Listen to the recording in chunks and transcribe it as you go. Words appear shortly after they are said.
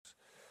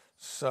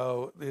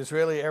So the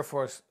Israeli Air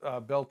Force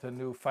built a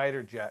new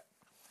fighter jet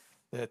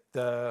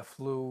that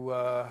flew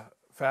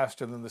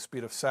faster than the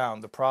speed of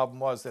sound. The problem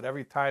was that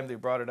every time they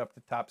brought it up to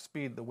top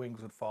speed, the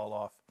wings would fall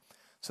off.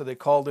 So they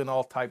called in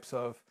all types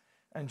of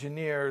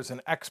engineers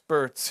and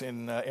experts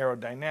in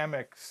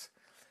aerodynamics,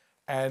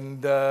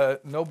 and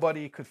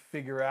nobody could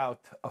figure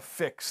out a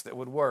fix that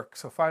would work.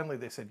 So finally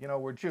they said,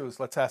 we're Jews,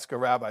 let's ask a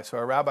rabbi. So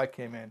a rabbi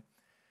came in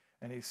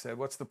and he said,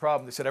 what's the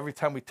problem? They said, every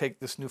time we take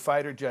this new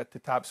fighter jet to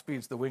top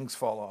speeds, the wings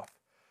fall off.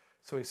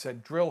 So he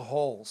said, drill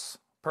holes,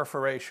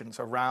 perforations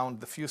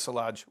around the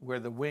fuselage where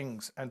the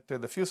wings enter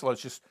the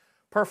fuselage, just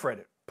perforate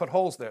it, put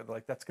holes there. They're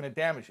like, that's going to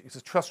damage it. He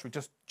says, trust me,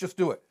 just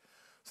do it.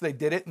 So they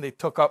did it, and they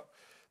took up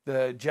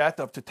the jet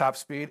up to top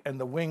speed, and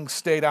the wings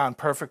stayed on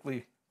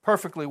perfectly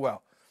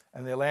well.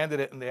 And they landed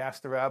it, and they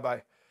asked the rabbi,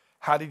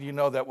 how did you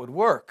know that would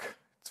work?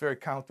 It's very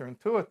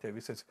counterintuitive.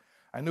 He says,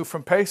 I knew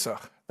from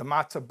Pesach, the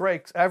matzah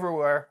breaks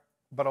everywhere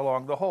but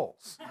along the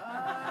holes.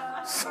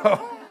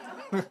 So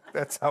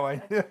that's how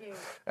I knew.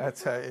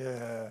 That's how,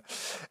 yeah.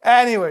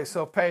 Anyway,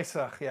 so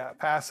Pesach,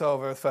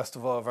 Passover,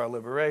 festival of our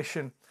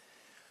liberation.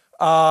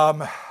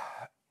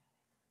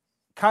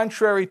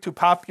 Contrary to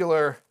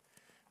popular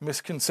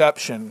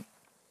misconception,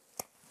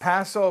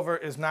 Passover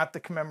is not the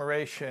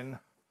commemoration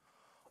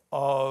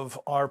of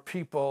our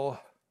people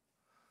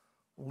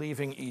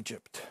leaving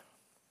Egypt.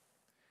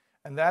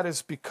 And that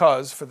is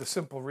because, for the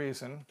simple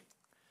reason,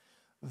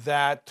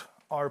 that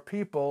our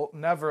people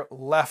never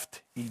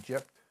left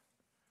Egypt.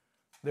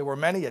 There were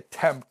many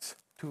attempts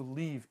to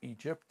leave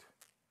Egypt,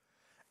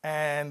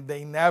 and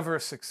they never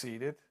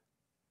succeeded.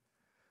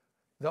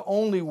 The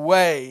only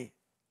way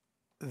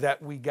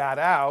that we got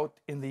out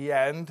in the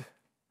end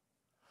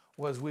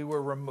was we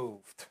were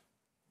removed.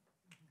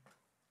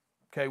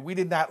 Okay, we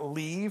did not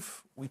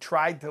leave. We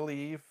tried to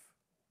leave.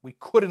 We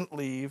couldn't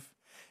leave.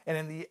 And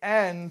in the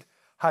end,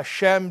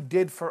 Hashem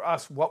did for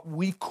us what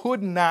we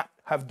could not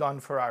have done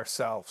for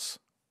ourselves.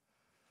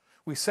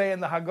 We say in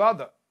the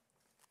Haggadah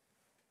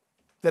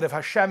that if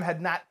Hashem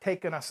had not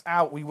taken us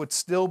out, we would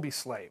still be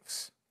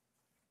slaves.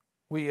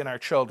 We and our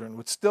children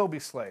would still be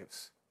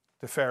slaves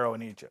to Pharaoh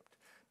in Egypt.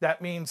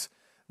 That means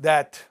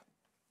that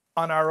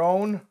on our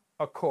own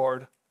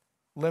accord,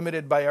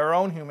 limited by our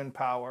own human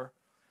power,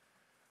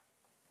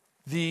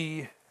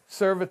 the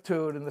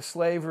servitude and the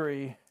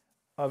slavery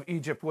of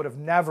Egypt would have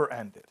never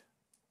ended.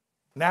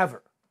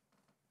 Never.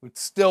 We'd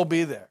still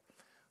be there.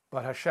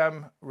 But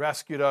Hashem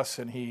rescued us,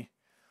 and He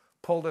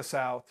pulled us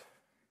out.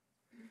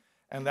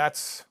 And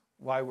that's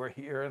why we're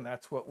here, and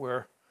that's what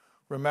we're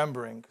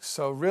remembering.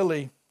 So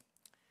really,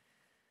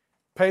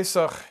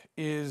 Pesach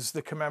is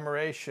the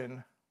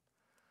commemoration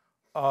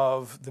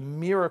of the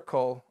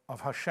miracle of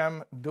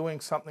Hashem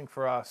doing something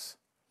for us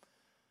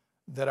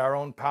that our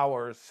own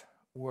powers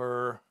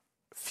were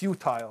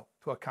futile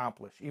to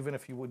accomplish. Even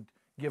if He would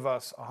give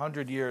us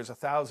 100 years,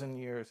 1,000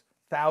 years,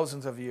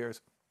 thousands of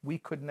years, we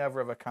could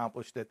never have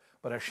accomplished it,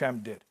 but Hashem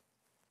did.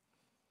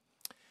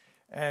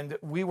 And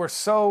we were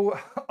so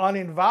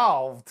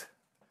uninvolved,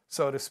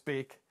 so to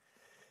speak.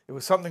 It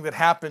was something that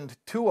happened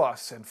to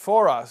us and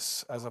for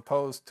us, as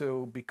opposed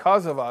to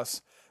because of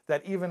us,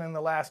 that even in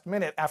the last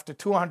minute, after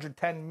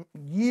 210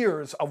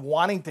 years of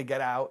wanting to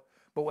get out,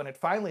 but when it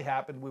finally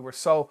happened, we were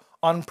so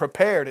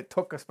unprepared, it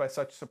took us by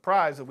such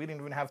surprise that we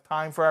didn't even have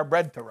time for our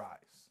bread to rise.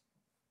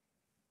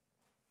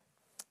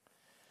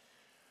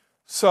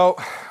 So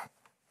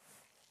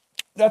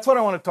that's what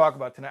I want to talk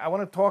about tonight. I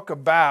want to talk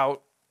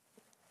about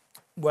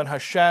when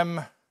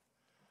Hashem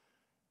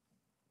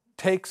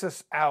takes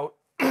us out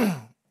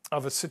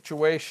of a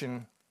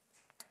situation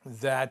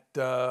that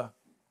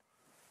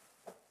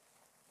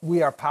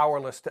we are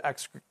powerless to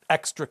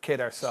extricate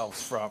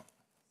ourselves from.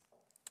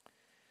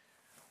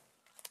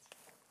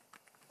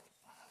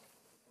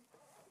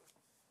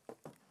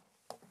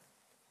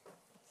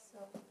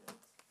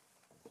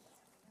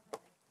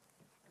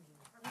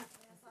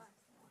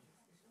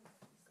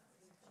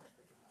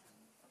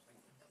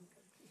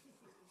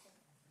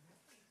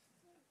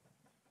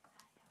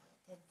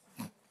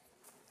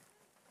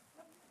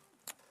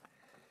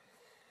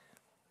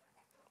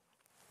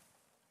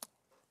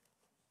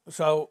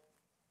 So,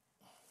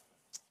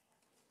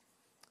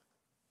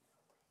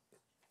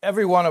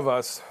 every one of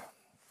us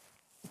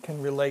can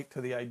relate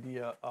to the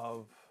idea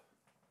of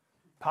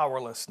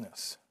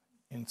powerlessness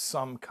in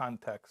some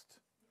context,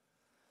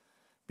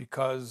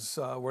 because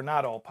we're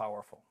not all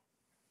powerful.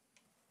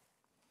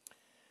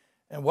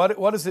 And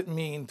what does it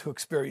mean to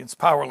experience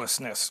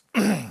powerlessness?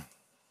 It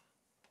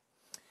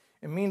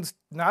means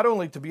not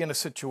only to be in a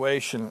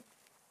situation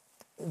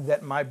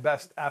that my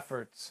best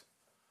efforts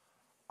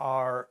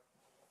are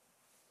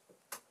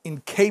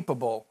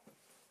incapable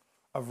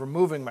of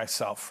removing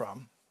myself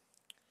from,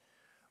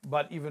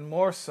 but even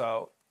more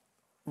so,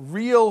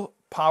 real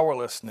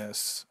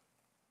powerlessness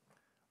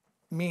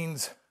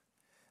means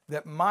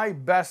that my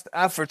best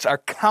efforts are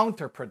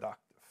counterproductive.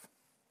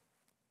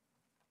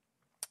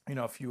 You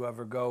know, if you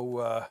ever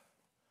go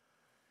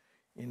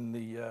in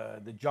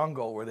the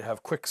jungle where they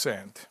have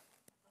quicksand,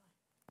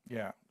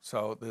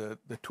 so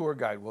the tour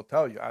guide will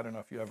tell you. I don't know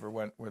if you ever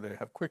went where they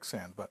have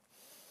quicksand, but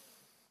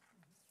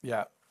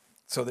Yeah.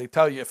 So they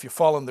tell you if you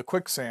fall in the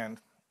quicksand,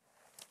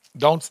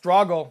 don't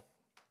struggle,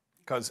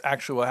 because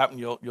actually what happens,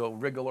 you'll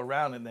wriggle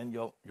around and then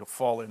you'll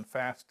fall in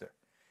faster.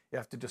 You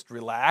have to just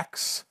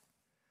relax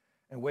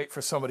and wait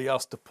for somebody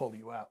else to pull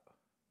you out.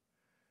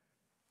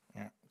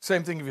 Yeah.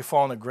 Same thing if you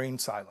fall in a grain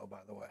silo, by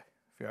the way.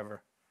 If you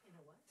ever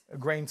a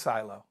grain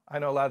silo. I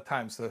know a lot of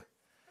times the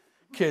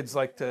kids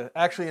like to,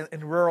 actually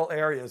in rural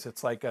areas,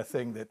 it's like a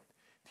thing that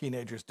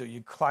teenagers do.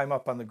 You climb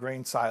up on the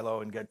grain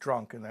silo and get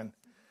drunk, and then,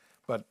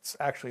 but it's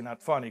actually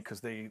not funny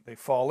because they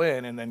fall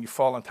in and then you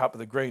fall on top of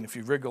the grain. If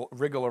you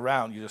wriggle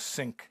around, you just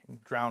sink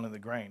and drown in the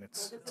grain.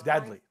 It's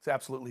deadly. It's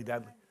absolutely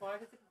deadly.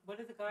 What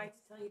do the guides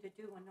tell you to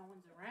do when no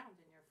one's around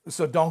in your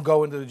So don't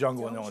go into the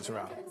jungle when no one's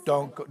around.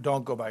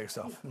 Don't go by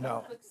yourself.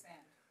 No.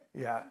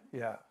 Yeah,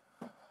 yeah.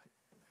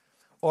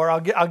 Or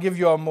I'll give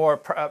you a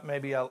more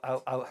maybe a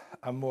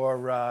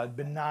more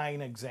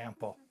benign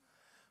example.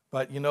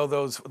 But you know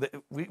those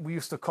we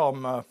used to call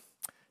them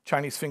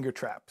Chinese finger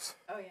traps.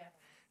 Oh yeah.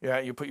 Yeah,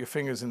 you put your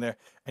fingers in there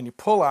and you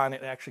pull on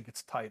it, it actually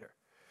gets tighter.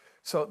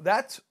 So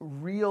that's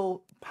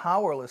real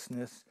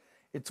powerlessness.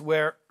 It's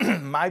where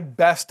my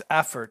best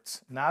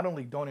efforts not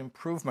only don't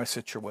improve my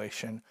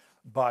situation,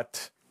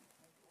 but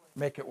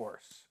make it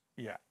worse.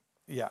 Yeah,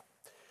 yeah.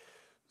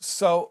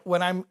 So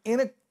when I'm in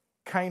a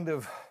kind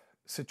of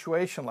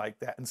situation like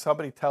that and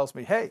somebody tells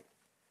me, hey,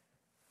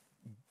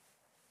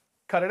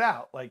 cut it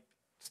out, like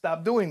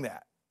stop doing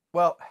that.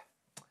 Well,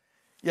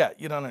 yeah,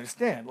 you don't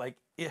understand. Like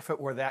if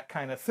it were that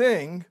kind of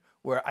thing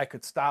where I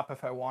could stop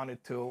if I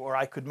wanted to, or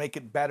I could make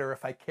it better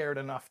if I cared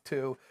enough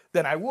to,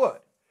 then I would.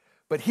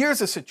 But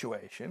here's a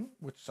situation,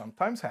 which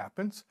sometimes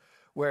happens,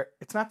 where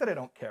it's not that I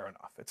don't care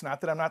enough. It's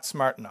not that I'm not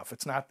smart enough.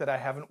 It's not that I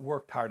haven't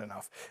worked hard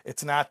enough.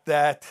 It's not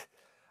that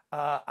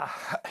that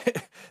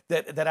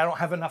I don't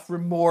have enough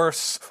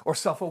remorse or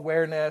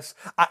self-awareness.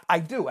 I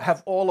do. I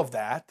have all of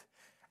that.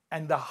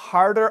 And the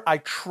harder I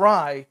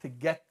try to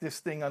get this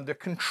thing under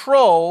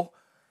control,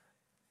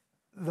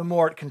 the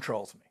more it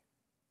controls me.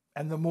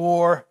 And the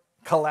more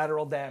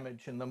collateral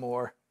damage and the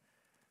more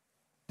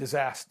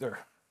disaster.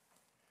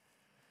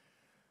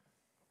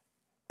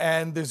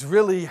 And there's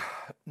really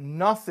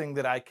nothing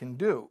that I can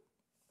do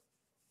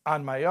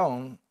on my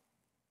own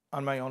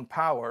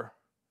power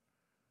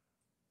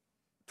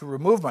to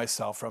remove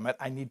myself from it.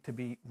 I need to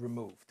be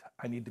removed.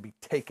 I need to be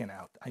taken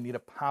out. I need a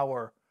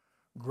power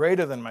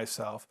greater than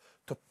myself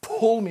to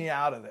pull me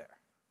out of there.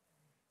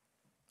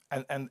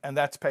 And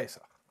that's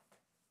Pesach.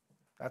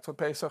 That's what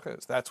Pesach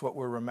is. That's what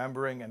we're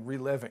remembering and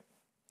reliving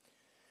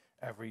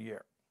every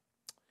year.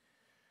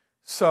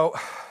 So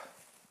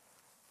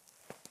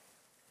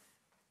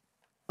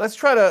let's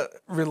try to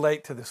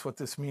relate to this, what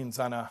this means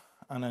on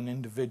an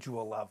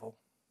individual level,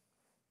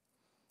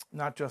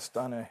 not just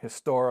on a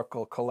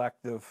historical,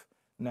 collective,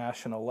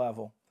 national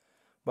level,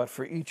 but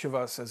for each of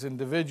us as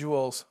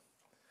individuals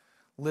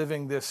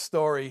living this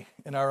story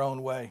in our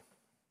own way,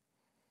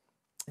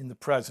 in the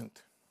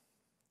present.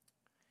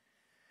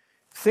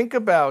 Think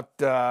about,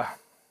 try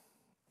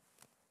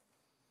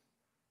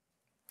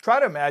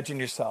to imagine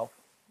yourself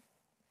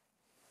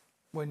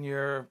when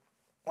you're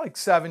like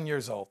 7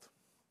 years old.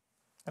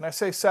 And I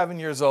say 7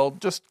 years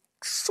old, just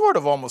sort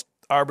of almost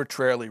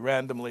arbitrarily,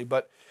 randomly,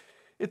 but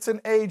it's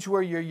an age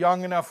where you're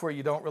young enough where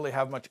you don't really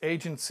have much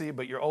agency,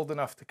 but you're old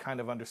enough to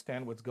kind of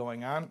understand what's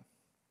going on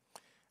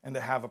and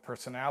to have a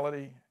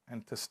personality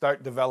and to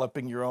start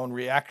developing your own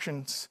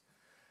reactions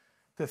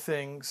to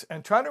things.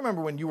 And try to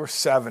remember when you were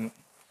 7,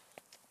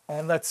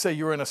 and let's say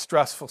you're in a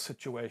stressful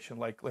situation,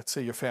 like let's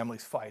say your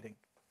family's fighting.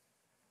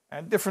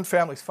 And different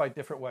families fight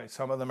different ways.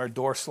 Some of them are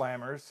door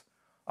slammers.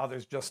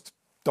 Others just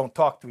don't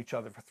talk to each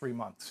other for 3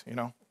 months, you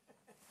know?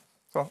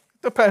 So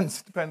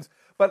depends.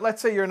 But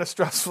let's say you're in a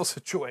stressful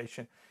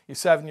situation. You're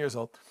 7 years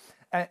old.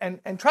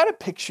 And try to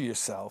picture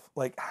yourself,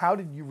 like how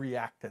did you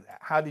react to that?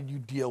 How did you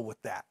deal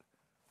with that?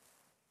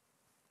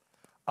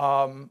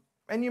 And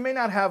you may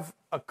not have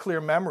a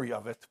clear memory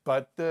of it,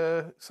 but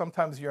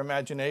sometimes your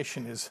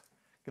imagination is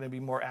going to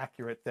be more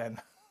accurate than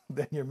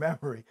your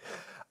memory.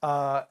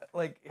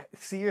 Like,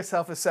 see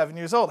yourself as 7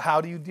 years old. How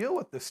do you deal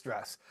with the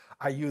stress?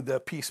 Are you the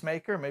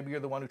peacemaker? Maybe you're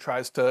the one who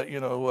tries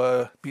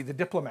to, be the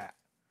diplomat.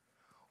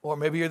 Or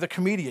maybe you're the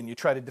comedian. You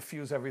try to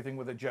diffuse everything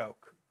with a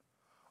joke.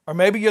 Or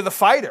maybe you're the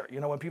fighter.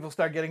 When people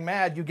start getting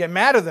mad, you get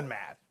madder than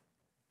mad.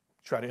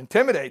 Try to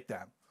intimidate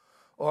them.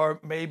 Or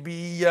maybe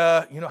you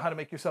know how to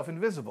make yourself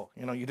invisible.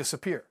 You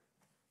disappear.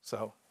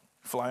 So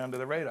fly under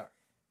the radar.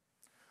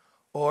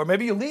 Or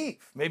maybe you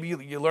leave. Maybe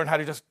you learn how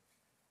to just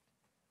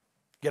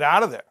get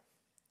out of there.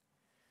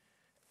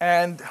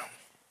 And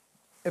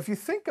if you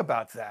think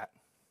about that,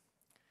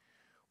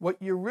 what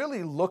you're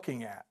really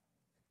looking at,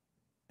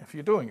 if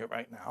you're doing it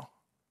right now,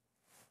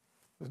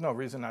 there's no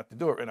reason not to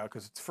do it right now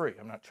because it's free.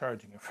 I'm not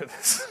charging you for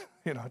this.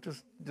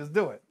 Just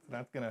do it.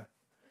 Not gonna.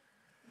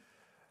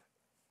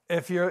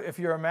 If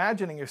you're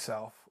imagining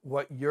yourself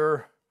what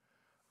your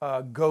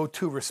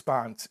go-to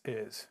response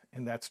is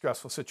in that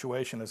stressful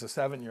situation as a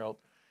 7-year-old,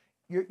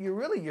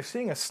 you're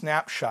seeing a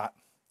snapshot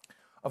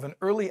of an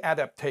early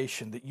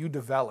adaptation that you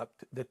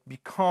developed that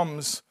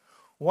becomes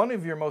one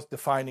of your most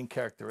defining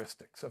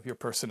characteristics of your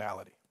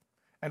personality,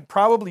 and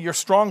probably your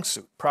strong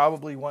suit,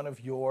 probably one of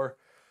your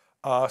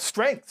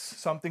strengths,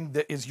 something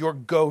that is your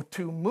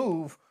go-to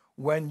move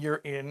when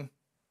you're in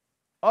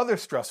other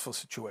stressful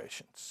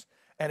situations.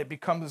 And it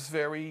becomes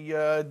very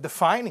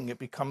defining. It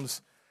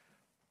becomes,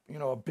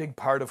 a big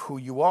part of who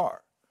you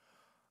are.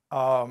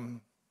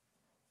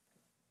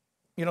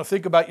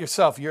 Think about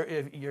yourself.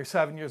 If you're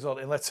 7 years old,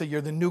 and let's say you're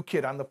the new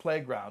kid on the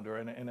playground or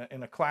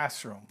in a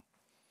classroom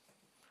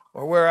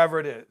or wherever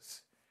it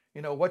is.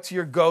 What's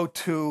your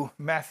go-to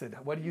method?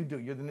 What do?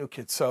 You're the new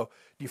kid. So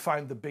do you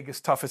find the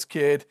biggest, toughest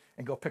kid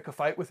and go pick a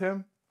fight with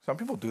him? Some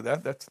people do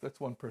that. That's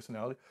one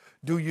personality.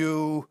 Do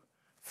you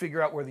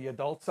figure out where the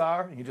adults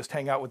are and you just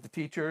hang out with the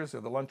teachers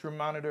or the lunchroom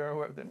monitor or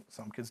whoever?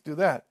 Some kids do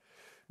that.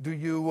 Do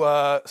you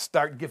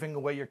start giving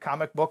away your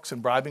comic books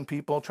and bribing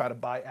people, try to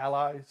buy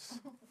allies?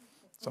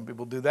 Some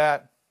people do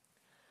that.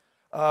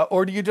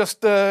 Or do you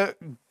just go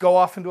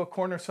off into a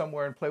corner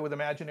somewhere and play with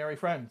imaginary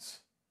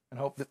friends and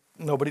hope that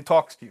nobody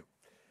talks to you?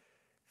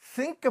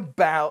 Think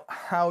about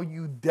how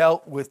you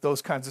dealt with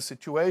those kinds of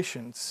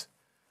situations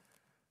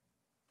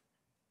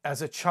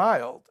as a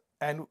child,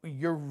 and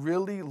you're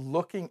really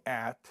looking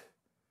at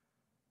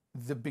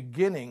the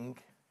beginning,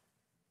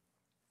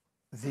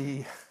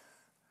 the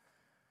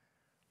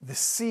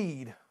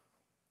seed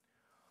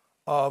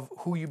of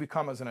who you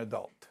become as an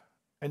adult.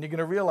 And you're going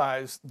to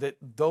realize that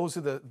those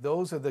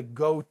are the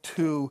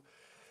go-to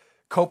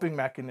coping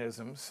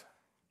mechanisms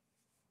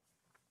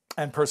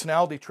and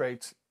personality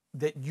traits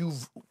that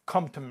you've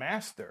come to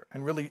master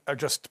and really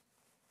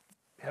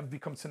have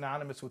become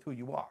synonymous with who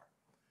you are.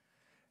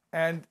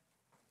 And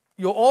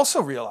you'll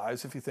also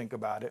realize, if you think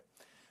about it,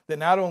 that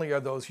not only are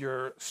those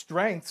your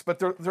strengths, but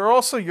they're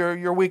also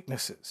your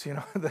weaknesses.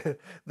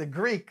 The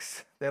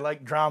Greeks, they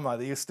like drama.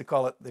 They used to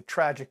call it the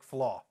tragic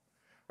flaw,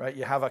 right?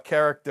 You have a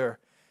character.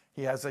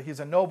 He's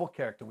a noble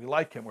character. We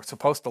like him. We're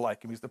supposed to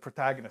like him. He's the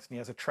protagonist, and he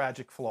has a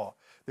tragic flaw.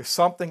 There's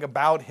something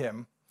about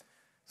him,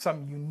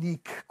 some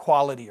unique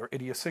quality or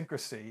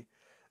idiosyncrasy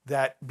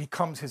that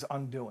becomes his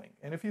undoing.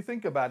 And if you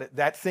think about it,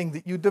 that thing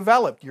that you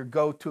developed, your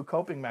go-to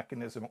coping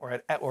mechanism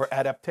or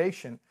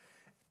adaptation,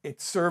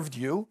 it served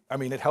you. I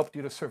mean, it helped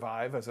you to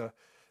survive as a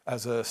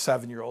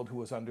 7-year-old who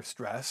was under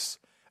stress,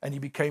 and you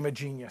became a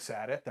genius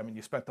at it. I mean,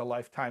 you spent a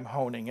lifetime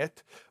honing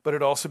it, but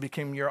it also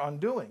became your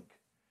undoing.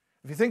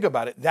 If you think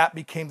about it, that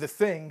became the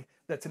thing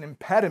that's an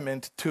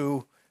impediment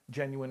to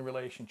genuine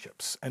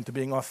relationships and to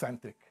being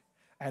authentic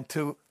and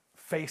to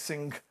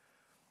facing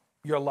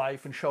your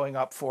life and showing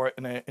up for it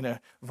in a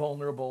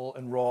vulnerable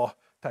and raw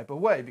type of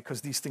way,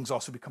 because these things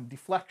also become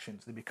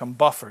deflections. They become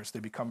buffers. They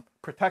become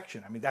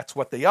protection. I mean, that's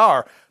what they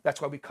are. That's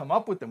why we come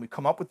up with them. We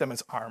come up with them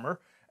as armor,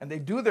 and they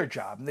do their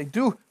job, and they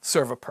do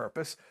serve a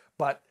purpose,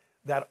 but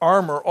that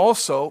armor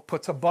also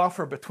puts a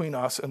buffer between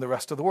us and the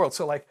rest of the world.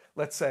 So like,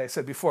 let's say I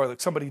said before,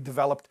 like somebody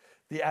developed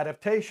the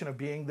adaptation of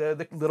being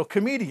the little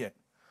comedian,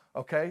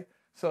 okay?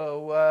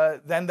 So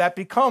then that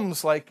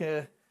becomes like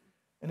an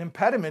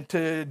impediment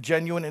to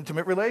genuine,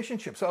 intimate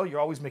relationships. Oh, you're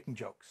always making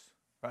jokes,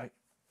 right?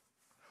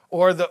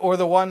 Or the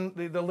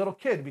little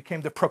kid became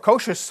the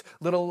precocious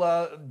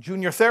little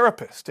junior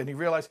therapist, and he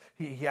realized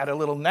he had a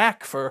little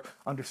knack for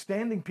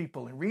understanding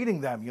people and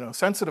reading them,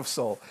 sensitive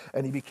soul,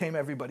 and he became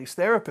everybody's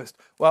therapist.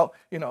 Well,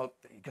 he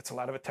gets a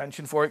lot of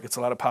attention for it, gets a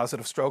lot of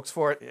positive strokes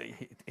for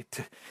it.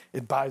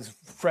 It buys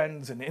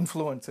friends and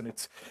influence, and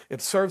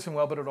it serves him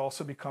well, but it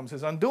also becomes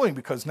his undoing,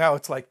 because now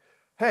it's like,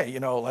 hey,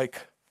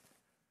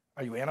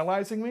 are you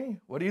analyzing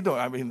me? What are you doing?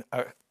 I mean,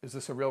 is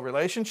this a real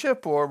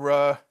relationship,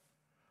 or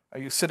are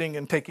you sitting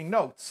and taking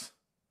notes?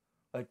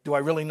 Like, do I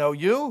really know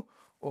you?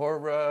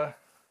 Or are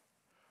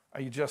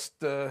you just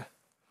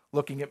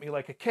looking at me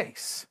like a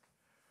case,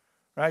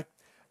 right?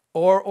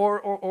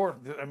 Or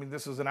I mean,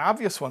 this is an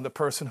obvious one, the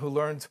person who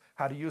learns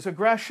how to use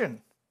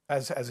aggression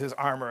as his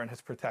armor and his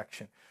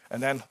protection.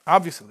 And then,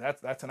 obviously,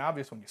 that's an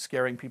obvious one. You're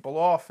scaring people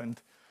off,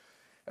 and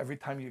every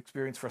time you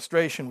experience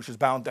frustration, which is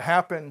bound to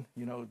happen,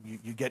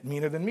 you get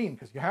meaner than mean,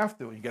 because you have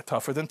to. You get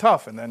tougher than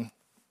tough, and then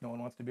no one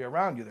wants to be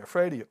around you. They're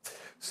afraid of you.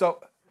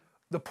 So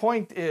the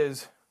point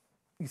is,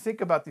 you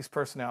think about these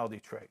personality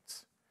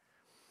traits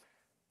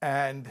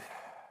and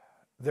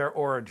their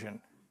origin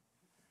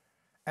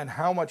and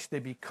how much they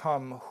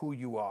become who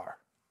you are.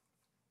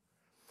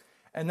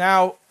 And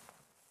now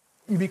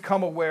you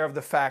become aware of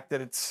the fact that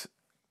it's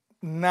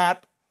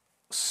not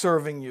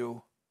serving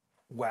you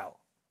well.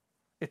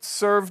 It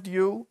served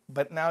you,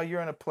 but now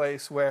you're in a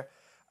place where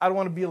I don't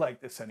want to be like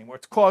this anymore.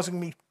 It's causing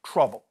me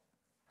trouble.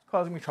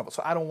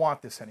 So I don't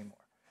want this anymore.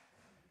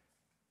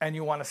 And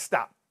you want to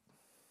stop.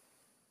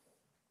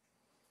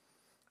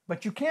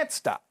 But you can't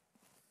stop,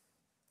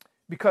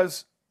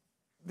 because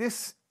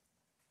this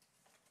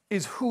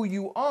is who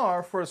you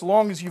are for as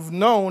long as you've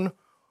known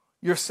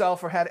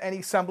yourself or had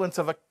any semblance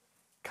of a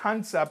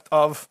concept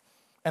of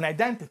an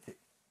identity.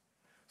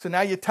 So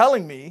now you're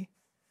telling me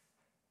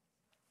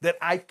that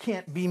I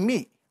can't be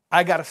me.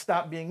 I got to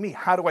stop being me.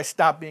 How do I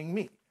stop being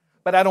me?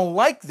 But I don't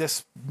like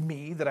this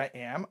me that I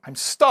am. I'm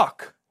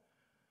stuck.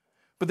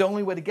 But the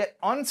only way to get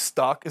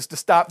unstuck is to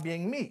stop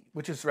being me,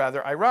 which is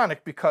rather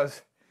ironic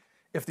because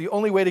if the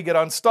only way to get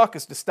unstuck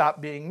is to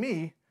stop being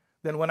me,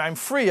 then when I'm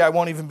free, I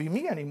won't even be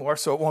me anymore,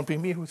 so it won't be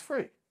me who's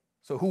free.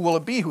 So who will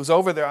it be who's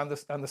over there on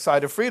the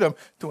side of freedom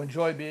to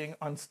enjoy being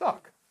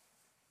unstuck?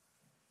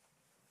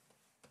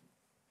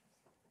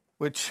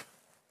 Which,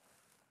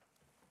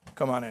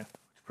 come on in,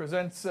 which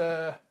presents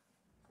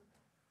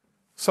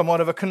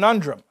somewhat of a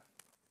conundrum.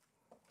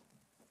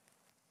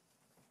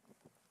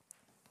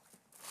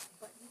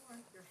 But you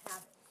aren't your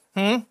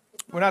habit.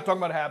 We're not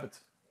talking about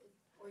habits.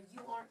 Or you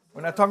aren't.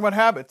 We're not talking about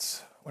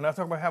habits. We're not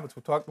talking about habits.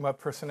 We're talking about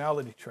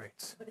personality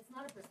traits. But it's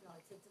not a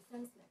personality. It's a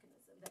defense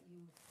mechanism that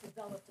you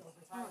developed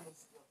over time.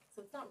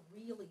 So it's not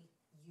really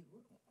you.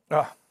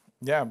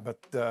 Yeah, but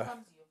It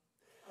becomes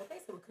you. Okay,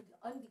 so it could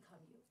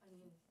unbecome you.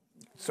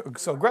 I mean.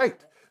 so great.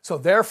 So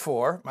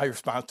therefore, my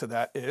response to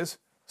that is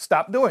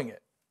stop doing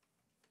it.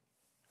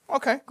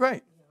 Okay,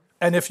 great.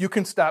 And if you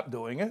can stop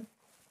doing it,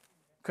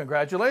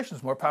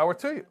 congratulations, more power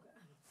to you.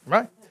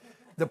 Right?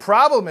 The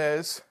problem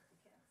is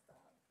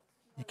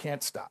you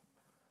can't stop.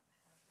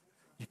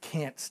 You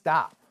can't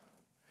stop.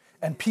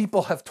 And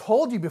people have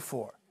told you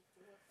before,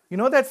 you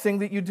know that thing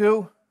that you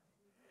do?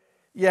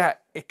 Yeah,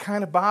 it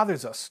kind of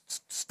bothers us.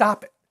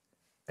 Stop it.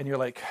 And you're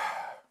like,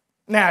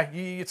 nah,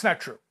 it's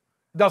not true.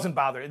 It doesn't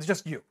bother. It's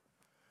just you.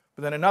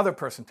 But then another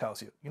person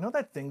tells you, you know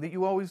that thing that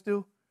you always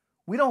do?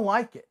 We don't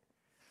like it.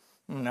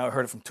 Now I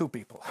heard it from two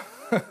people,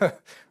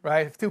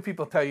 right? If two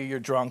people tell you you're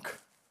drunk,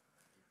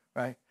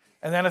 right?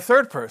 And then a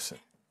third person.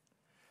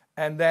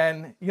 And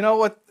then, you know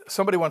what?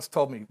 Somebody once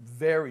told me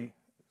it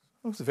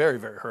was very,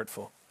 very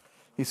hurtful.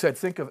 He said,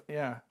 think of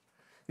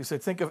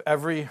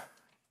every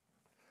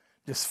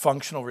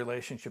dysfunctional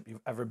relationship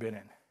you've ever been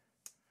in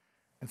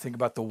and think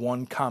about the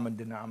one common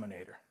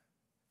denominator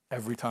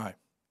every time.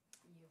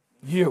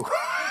 You.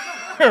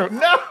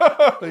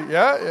 No.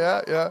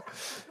 Yeah.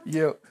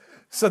 You.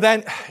 So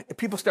then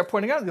people start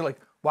pointing out, and they're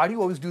like, why do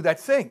you always do that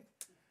thing?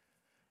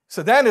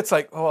 So then it's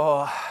like,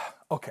 oh,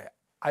 okay,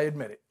 I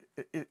admit it.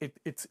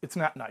 It's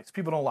not nice.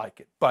 People don't like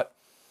it, but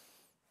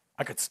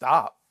I could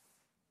stop.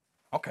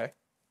 Okay,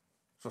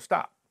 so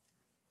stop.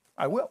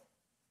 I will.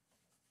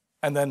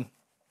 And then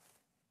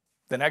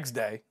the next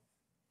day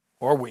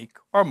or week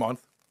or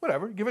month,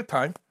 whatever, give it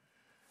time,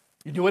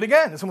 you do it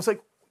again. And someone's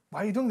like,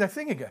 why are you doing that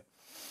thing again?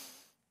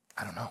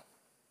 I don't know.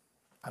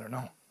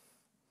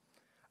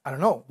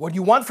 What do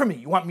you want from me?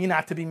 You want me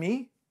not to be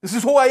me? This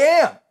is who I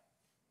am.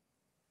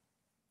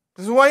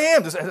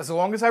 As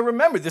long as I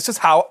remember, this is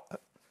how.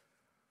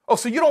 Oh,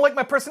 so you don't like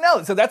my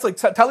personality. So that's like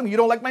telling me you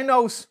don't like my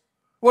nose.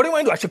 What do you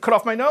want to do? I should cut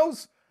off my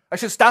nose? I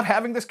should stop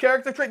having this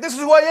character trait? This is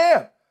who I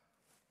am.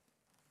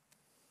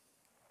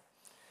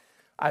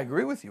 I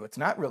agree with you. It's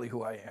not really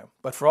who I am.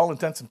 But for all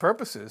intents and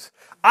purposes,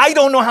 I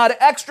don't know how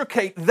to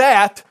extricate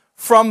that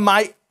from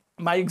my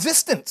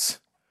existence.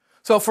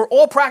 So for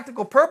all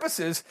practical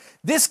purposes,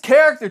 this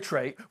character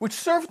trait, which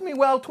served me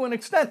well to an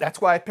extent, that's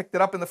why I picked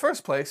it up in the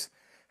first place,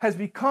 has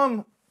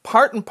become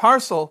part and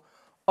parcel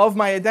of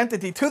my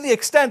identity to the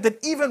extent that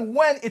even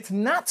when it's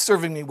not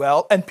serving me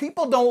well and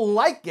people don't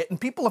like it and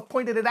people have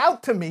pointed it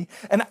out to me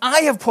and I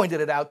have pointed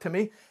it out to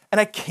me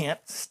and I can't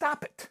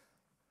stop it.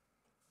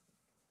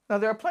 Now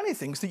there are plenty of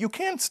things that you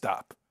can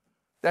stop.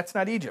 That's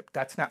not Egypt.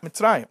 That's not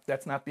Mitzrayim.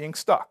 That's not being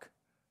stuck.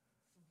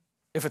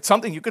 If it's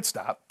something you could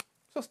stop,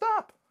 so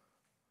stop.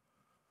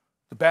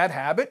 It's a bad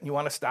habit and you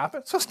want to stop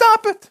it, so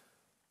stop it.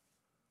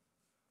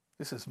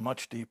 This is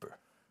much deeper.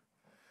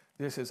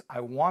 This is, I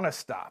want to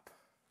stop,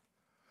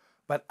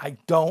 but I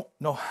don't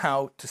know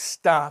how to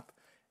stop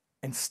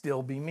and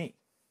still be me.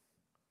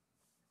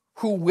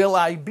 Who will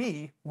I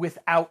be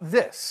without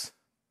this?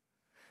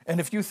 And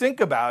if you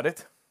think about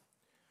it,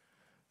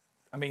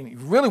 I mean, you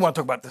really want to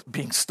talk about this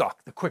being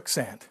stuck, the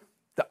quicksand,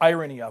 the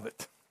irony of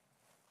it,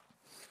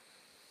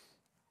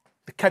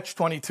 the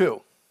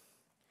catch-22.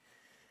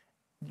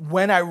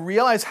 When I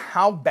realize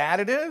how bad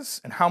it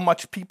is and how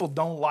much people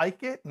don't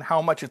like it and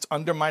how much it's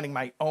undermining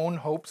my own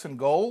hopes and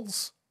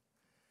goals,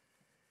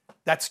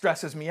 that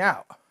stresses me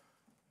out.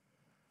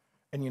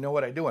 And you know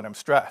what I do when I'm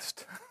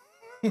stressed?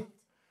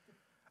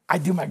 I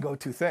do my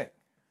go-to thing.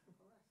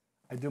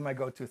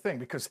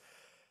 Because,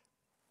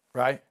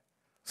 right?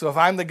 So if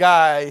I'm the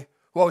guy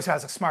who always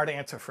has a smart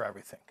answer for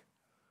everything,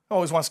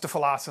 always wants to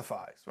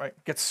philosophize, right?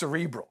 Gets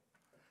cerebral.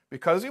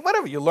 Because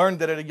whatever, you learned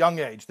that at a young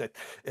age that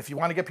if you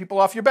want to get people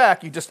off your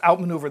back, you just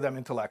outmaneuver them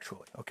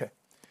intellectually, okay?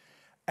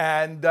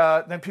 And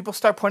then people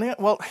start pointing out,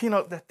 well,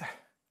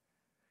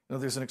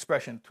 there's an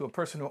expression, to a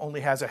person who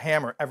only has a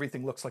hammer,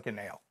 everything looks like a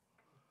nail,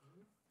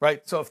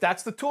 right? So if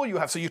that's the tool you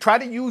have, so you try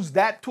to use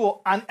that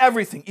tool on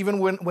everything, even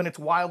when it's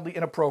wildly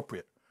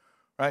inappropriate,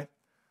 right?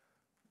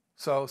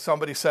 So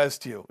somebody says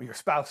to you, or your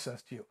spouse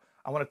says to you,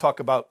 I want to talk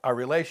about our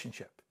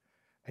relationship.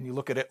 And you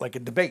look at it like a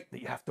debate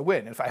that you have to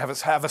win. And if I have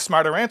a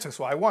smarter answer,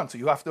 so I won. So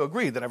you have to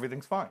agree that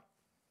everything's fine.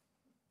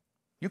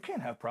 You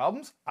can't have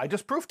problems. I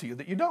just proved to you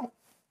that you don't.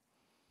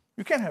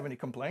 You can't have any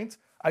complaints.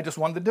 I just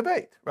won the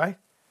debate, right?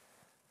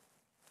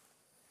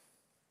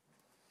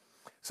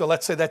 So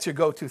let's say that's your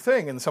go-to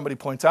thing and somebody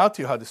points out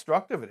to you how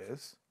destructive it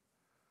is.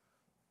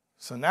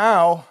 So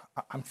now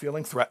I'm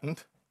feeling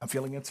threatened. I'm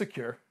feeling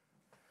insecure.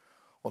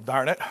 Well,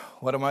 darn it,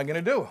 what am I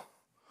going to do?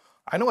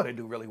 I know what I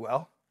do really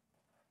well.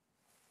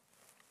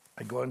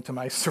 I go into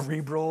my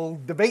cerebral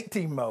debate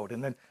team mode,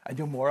 and then I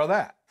do more of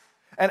that.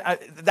 And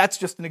that's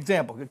just an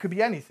example. It could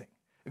be anything.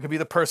 It could be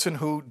the person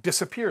who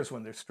disappears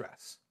when there's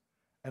stress.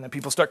 And then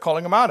people start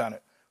calling them out on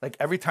it. Like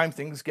every time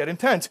things get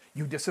intense,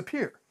 you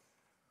disappear.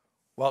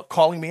 Well,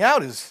 calling me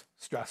out is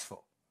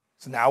stressful.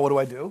 So now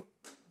what do?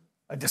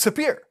 I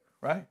disappear,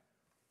 right?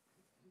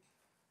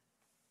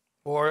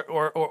 Or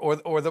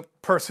the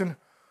person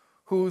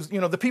who's,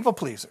 the people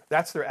pleaser.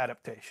 That's their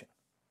adaptation.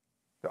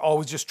 They're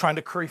always just trying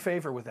to curry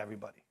favor with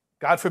everybody.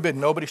 God forbid,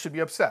 nobody should be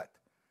upset.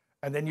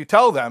 And then you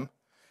tell them,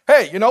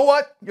 hey, you know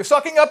what? You're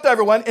sucking up to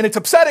everyone and it's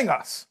upsetting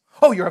us.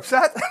 Oh, you're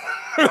upset?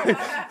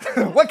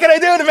 What can I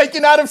do to make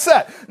you not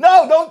upset?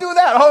 No, don't do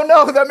that. Oh,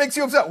 no, that makes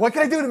you upset. What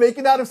can I do to make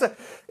you not upset?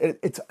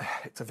 It's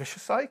a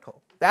vicious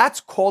cycle.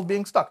 That's called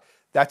being stuck.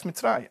 That's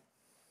Mitzrayim.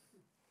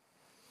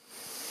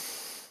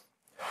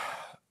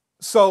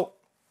 So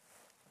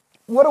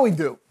what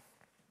do?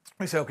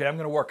 We say, okay, I'm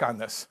going to work on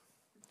this.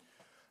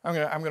 I'm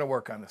going to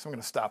work on this. I'm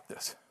going to stop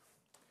this.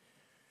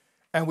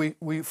 And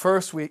we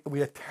first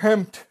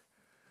attempt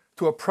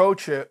to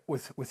approach it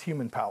with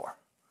human power.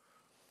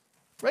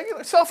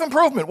 Regular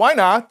self-improvement, why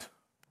not?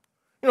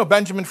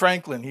 Benjamin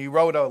Franklin, he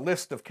wrote a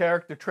list of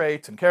character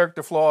traits and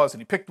character flaws,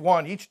 and he picked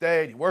one each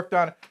day, and he worked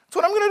on it. That's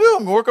what I'm going to do. I'm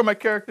going to work on my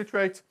character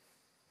traits.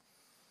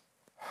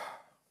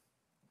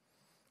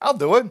 I'll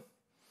do it.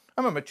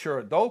 I'm a mature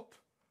adult.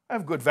 I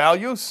have good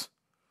values.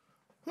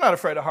 I'm not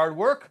afraid of hard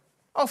work.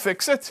 I'll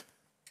fix it.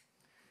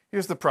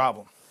 Here's the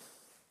problem.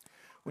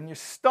 When you're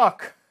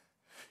stuck,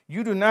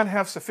 you do not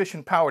have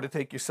sufficient power to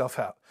take yourself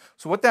out.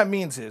 So what that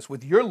means is,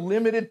 with your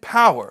limited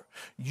power,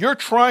 you're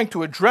trying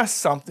to address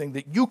something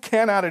that you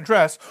cannot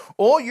address.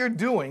 All you're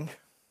doing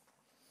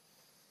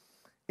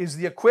is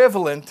the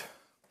equivalent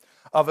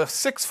of a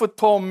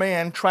 6-foot-tall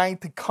man trying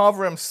to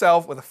cover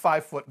himself with a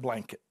 5-foot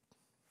blanket.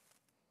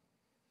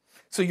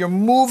 So you're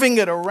moving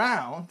it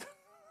around,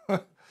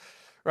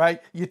 right?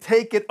 You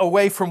take it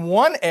away from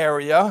one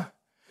area,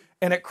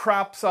 and it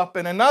crops up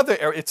in another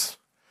area. It's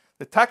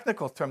the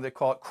technical term, they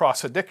call it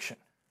cross-addiction.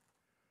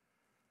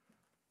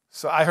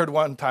 So I heard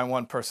one time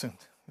one person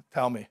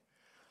tell me,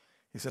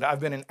 he said, I've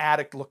been an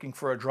addict looking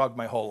for a drug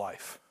my whole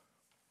life.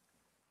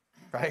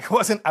 Right?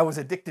 I was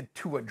addicted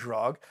to a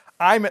drug.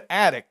 I'm an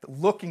addict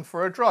looking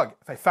for a drug.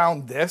 If I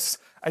found this,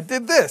 I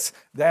did this.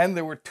 Then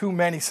there were too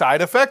many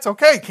side effects.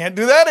 Okay, can't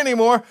do that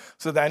anymore.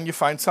 So then you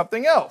find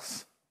something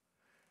else.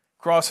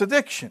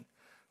 Cross-addiction.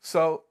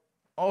 So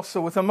also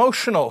with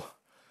emotional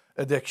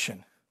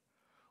addiction,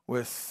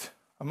 with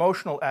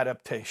emotional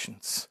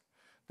adaptations,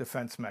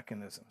 defense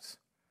mechanisms.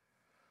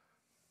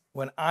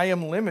 When I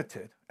am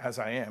limited, as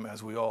I am,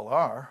 as we all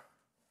are,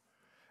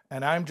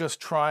 and I'm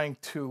just trying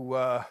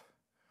to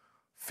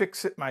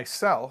fix it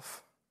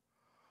myself,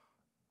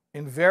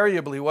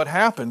 invariably what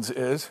happens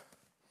is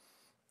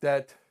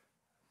that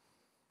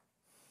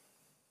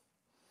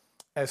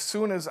as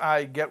soon as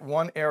I get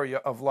one area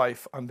of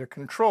life under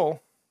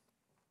control,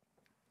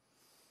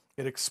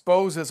 it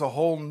exposes a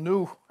whole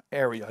new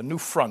area, a new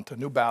front, a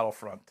new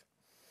battlefront.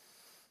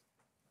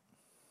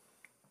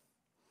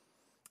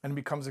 And it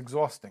becomes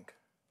exhausting.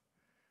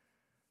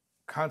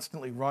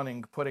 Constantly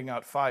running, putting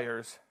out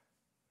fires,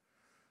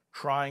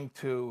 trying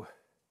to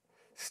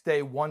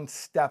stay one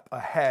step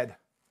ahead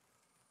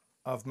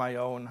of my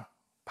own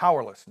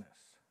powerlessness.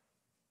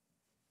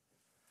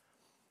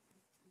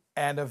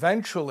 And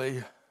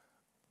eventually,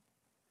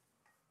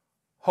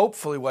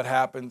 hopefully what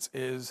happens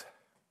is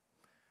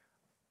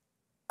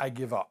I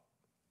give up.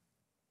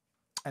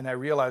 And I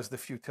realize the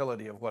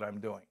futility of what I'm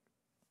doing.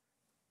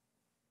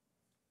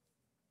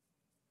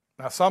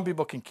 Now, some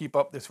people can keep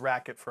up this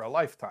racket for a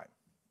lifetime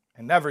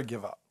and never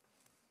give up.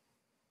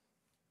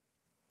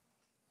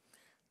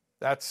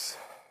 That's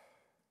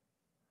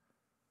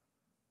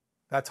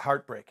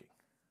heartbreaking.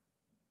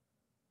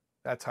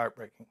 That's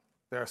heartbreaking.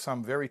 There are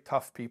some very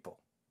tough people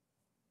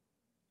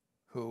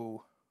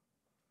who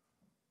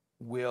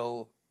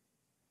will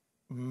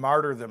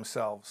martyr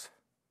themselves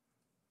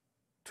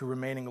to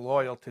remaining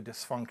loyal to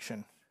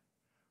dysfunction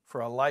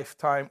for a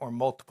lifetime or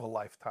multiple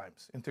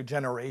lifetimes,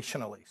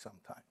 intergenerationally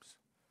sometimes,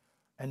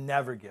 and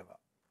never give up.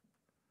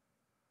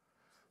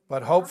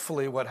 But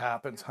hopefully what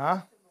happens,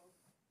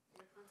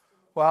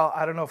 Well,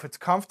 I don't know if it's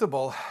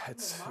comfortable.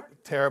 It's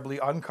terribly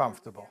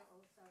uncomfortable.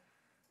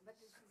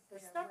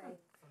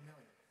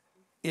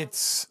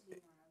 It's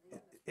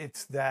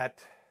that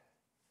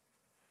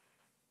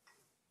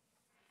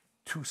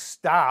to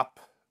stop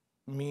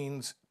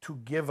means to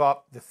give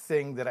up the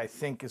thing that I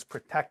think is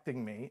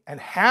protecting me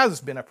and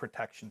has been a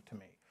protection to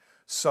me.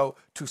 So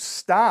to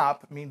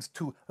stop means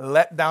to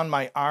let down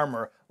my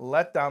armor,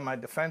 let down my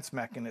defense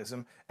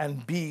mechanism,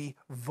 and be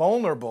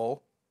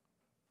vulnerable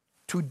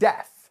to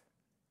death.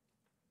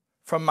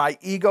 From my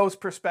ego's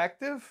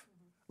perspective,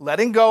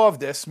 letting go of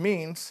this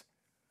means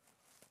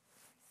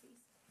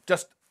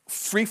just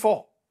free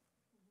fall.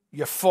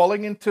 You're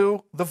falling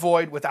into the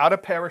void without a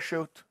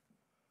parachute.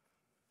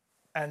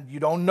 and you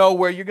don't know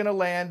where you're going to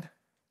land.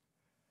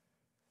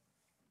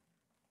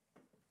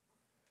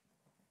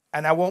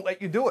 And I won't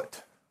let you do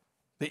it.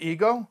 The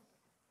ego,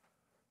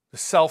 the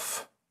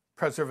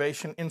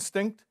self-preservation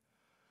instinct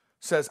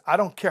says, I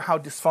don't care how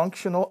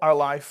dysfunctional our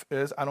life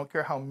is. I don't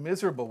care how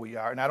miserable we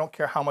are. And I don't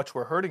care how much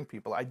we're hurting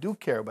people. I do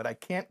care, but I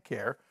can't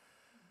care.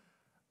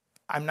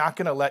 I'm not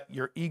going to let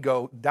your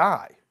ego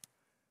die,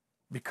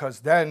 because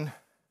then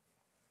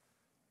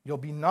you'll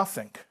be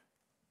nothing.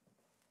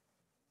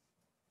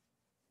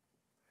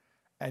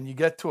 And you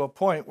get to a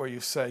point where you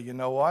say, you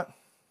know what?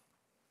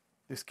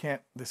 This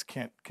can't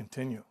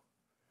continue.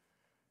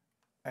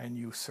 And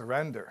you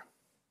surrender.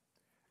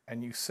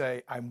 And you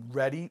say, I'm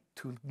ready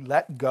to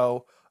let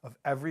go of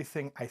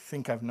everything I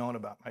think I've known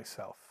about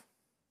myself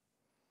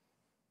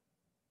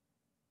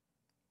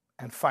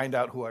and find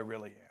out who I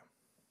really am,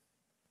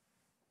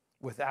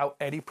 without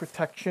any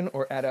protection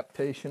or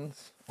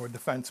adaptations or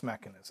defense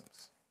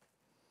mechanisms.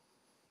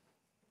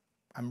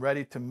 I'm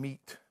ready to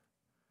meet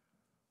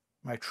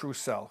my true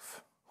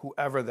self,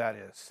 whoever that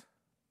is.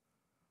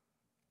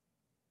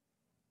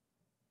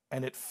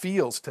 And it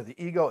feels, to the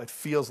ego, it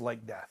feels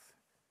like death.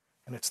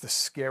 And it's the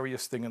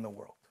scariest thing in the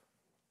world.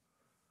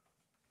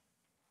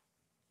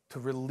 To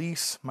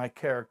release my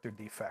character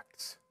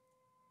defects,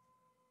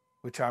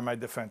 which are my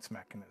defense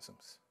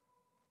mechanisms.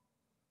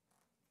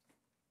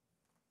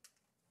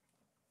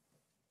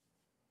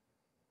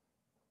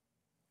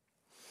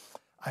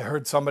 I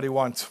heard somebody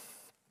once,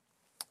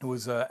 it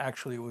was a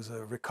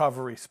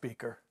recovery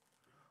speaker,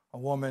 a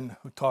woman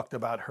who talked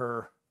about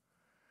her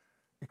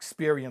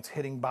experience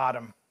hitting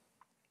bottom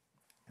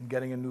and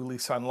getting a new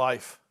lease on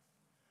life.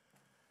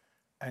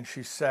 And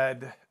she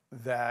said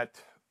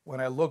that when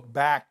I look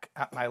back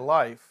at my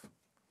life,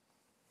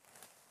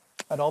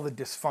 at all the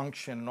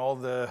dysfunction and all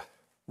the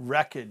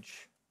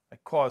wreckage I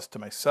caused to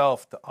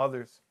myself, to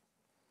others,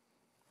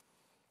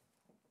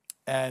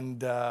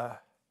 and I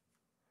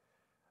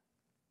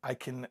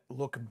can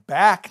look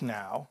back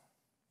now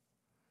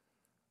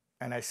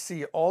and I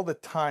see all the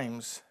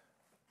times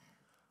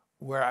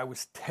where I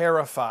was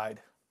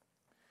terrified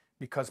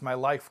because my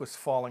life was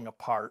falling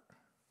apart.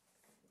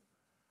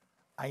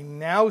 I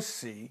now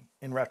see,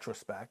 in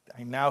retrospect,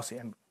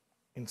 and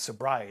in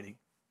sobriety,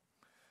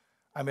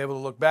 I'm able to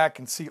look back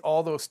and see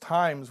all those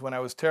times when I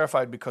was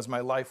terrified because my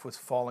life was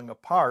falling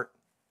apart.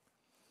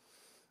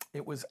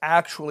 It was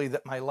actually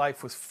that my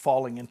life was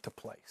falling into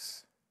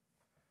place.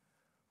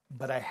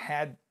 But I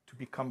had to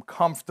become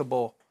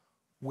comfortable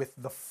with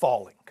the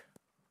falling.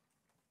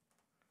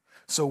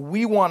 So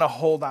we want to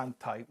hold on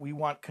tight. We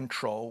want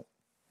control,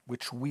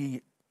 which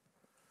we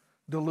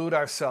delude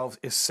ourselves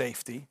is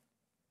safety.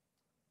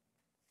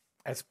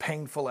 As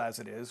painful as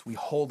it is, we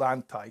hold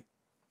on tight.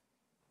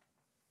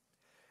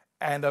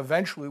 And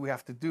eventually we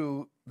have to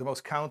do the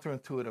most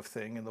counterintuitive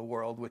thing in the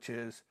world, which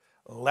is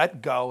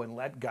let go and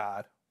let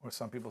God, or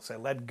some people say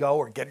let go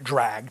or get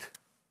dragged.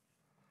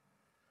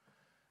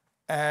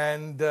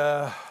 And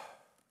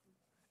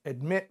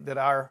admit that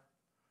our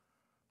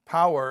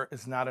power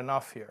is not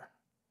enough here.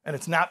 And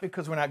it's not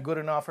because we're not good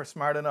enough or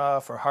smart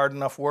enough or hard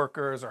enough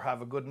workers or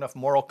have a good enough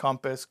moral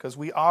compass, because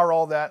we are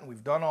all that and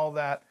we've done all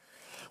that.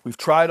 We've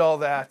tried all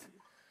that.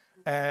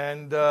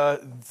 And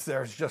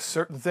there's just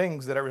certain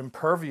things that are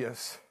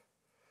impervious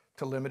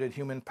to limited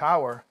human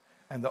power.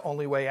 And the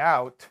only way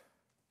out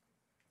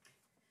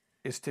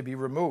is to be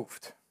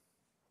removed.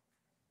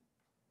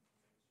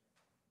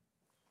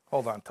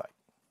 Hold on tight.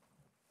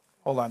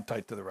 Hold on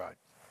tight to the ride.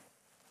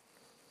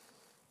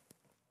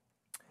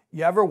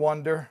 You ever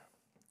wonder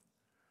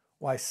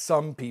why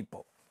some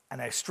people,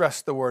 and I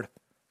stress the word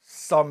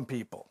some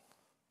people,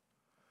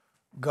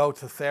 go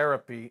to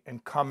therapy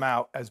and come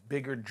out as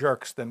bigger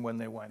jerks than when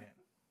they went in?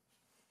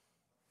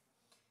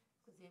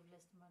 Because they have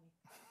less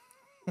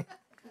money.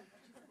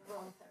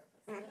 Wrong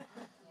therapist.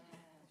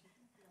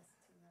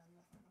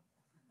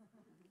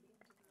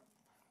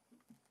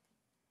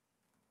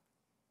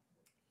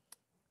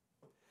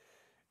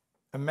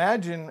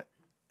 Imagine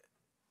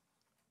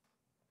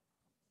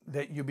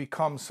that you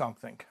become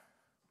something.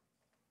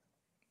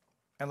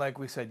 And like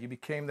we said, you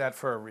became that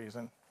for a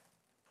reason.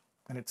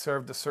 And it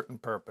served a certain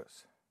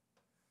purpose.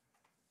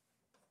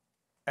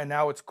 And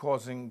now it's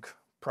causing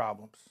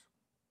problems.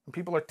 And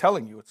people are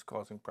telling you it's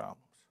causing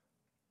problems.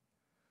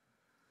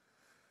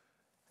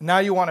 Now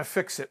you want to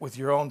fix it with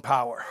your own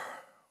power.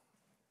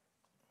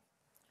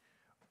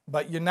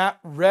 But you're not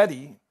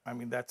ready. I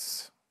mean,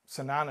 that's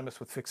synonymous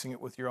with fixing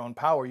it with your own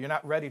power. You're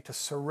not ready to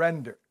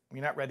surrender.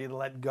 You're not ready to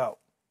let go.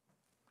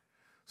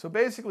 So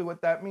basically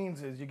what that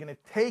means is you're going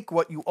to take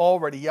what you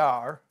already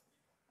are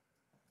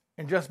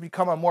and just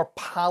become a more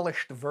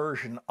polished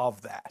version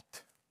of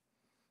that.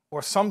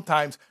 Or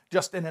sometimes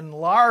just an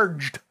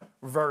enlarged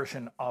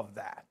version of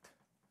that.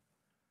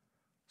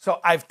 So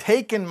I've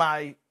taken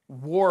my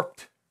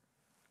warped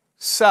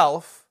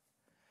self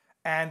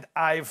and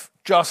I've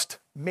just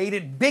made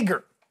it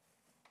bigger.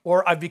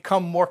 Or I've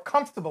become more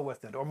comfortable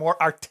with it or more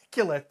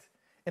articulate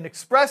in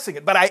expressing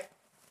it. But I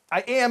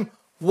am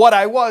what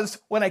I was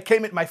when I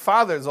came in. My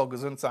father, Zolga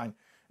Zunstein,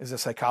 is a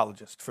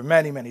psychologist for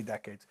many, many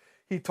decades.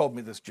 He told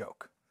me this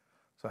joke,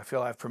 so I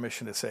feel I have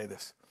permission to say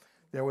this.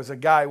 There was a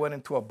guy who went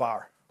into a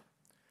bar,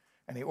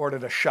 and he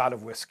ordered a shot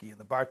of whiskey. And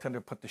the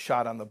bartender put the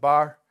shot on the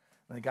bar,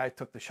 and the guy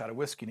took the shot of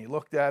whiskey, and he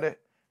looked at it.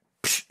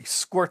 He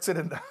squirts it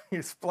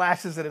he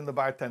splashes it in the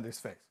bartender's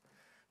face.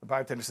 The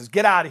bartender says,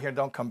 "Get out of here,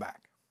 don't come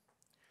back."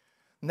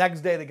 Next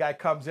day, the guy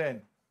comes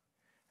in,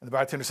 and the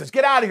bartender says,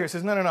 "Get out of here." He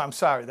says, "No, I'm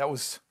sorry. That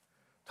was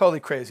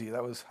totally crazy.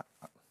 I'm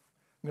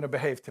going to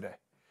behave today."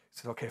 He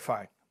says, "Okay,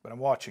 fine, but I'm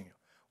watching you.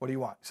 What do you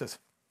want?" He says,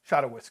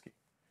 "Shot of whiskey."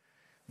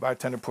 The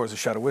bartender pours a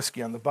shot of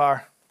whiskey on the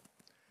bar.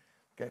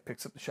 The guy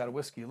picks up the shot of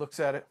whiskey, he looks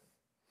at it.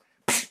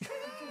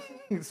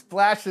 He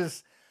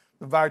splashes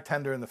the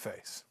bartender in the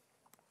face.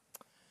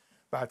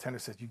 The bartender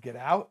says, "You get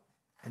out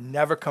and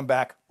never come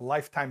back.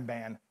 Lifetime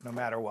ban, no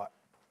matter what."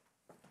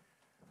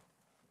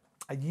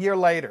 A year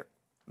later,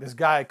 this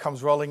guy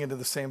comes rolling into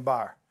the same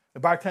bar. The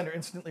bartender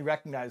instantly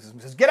recognizes him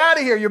and says, "Get out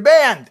of here, you're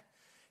banned."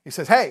 He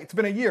says, "Hey, it's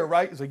been a year,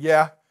 right?" He's like,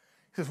 "Yeah."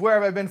 He says, "Where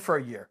have I been for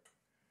a year?"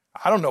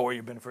 "I don't know where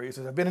you've been for a year." He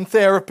says, "I've been in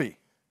therapy.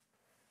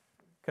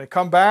 Can I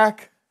come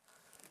back?"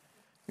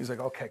 He's like,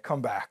 "Okay,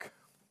 come back.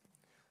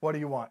 What do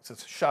you want?" He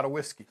says, "A shot of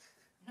whiskey."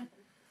 So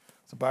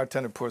the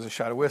bartender pours a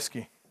shot of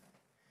whiskey.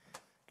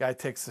 Guy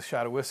takes the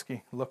shot of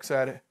whiskey, looks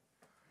at it,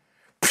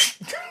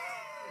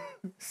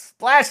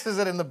 splashes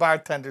it in the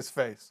bartender's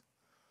face.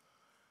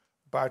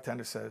 The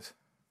bartender says,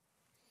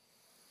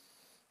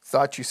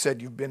 "Thought you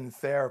said you've been in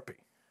therapy."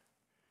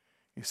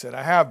 He said,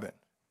 "I have been.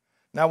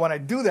 Now when I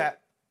do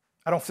that,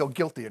 I don't feel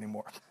guilty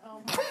anymore." Oh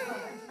my God.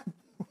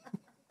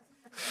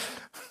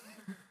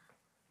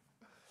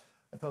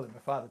 I told you, my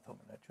father told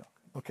me that joke.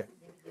 Okay.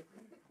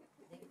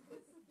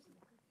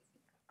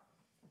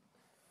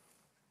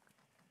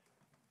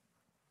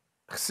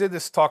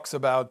 Chassidus talks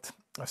about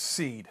a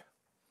seed,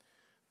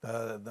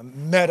 the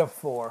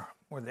metaphor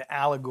or the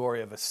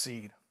allegory of a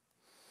seed.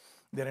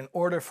 That in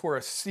order for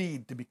a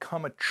seed to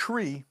become a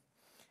tree,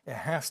 it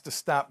has to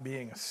stop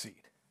being a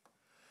seed.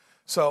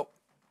 So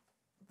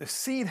the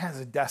seed has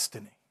a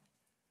destiny,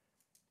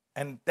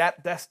 and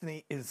that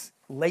destiny is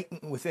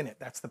latent within it.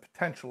 That's the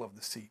potential of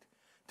the seed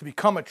to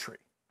become a tree,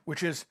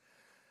 which is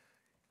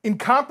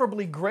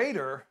incomparably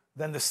greater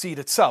than the seed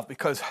itself,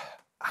 because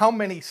how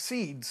many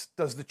seeds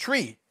does the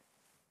tree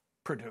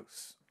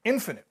produce?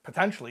 Infinite,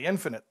 potentially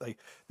infinite.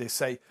 They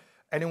say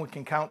anyone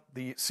can count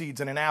the seeds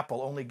in an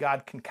apple, only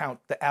God can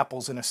count the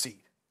apples in a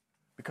seed,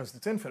 because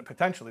it's infinite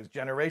potential. There's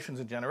generations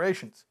and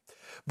generations.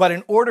 But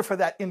in order for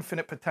that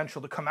infinite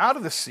potential to come out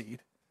of the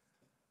seed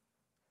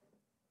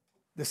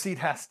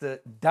has to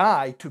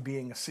die to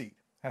being a seed,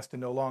 has to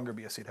no longer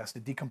be a seed, has to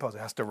decompose, it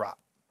has to rot.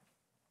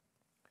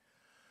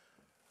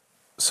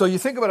 So you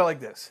think about it like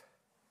this.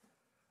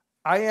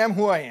 I am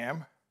who I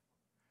am,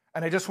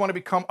 and I just want to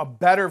become a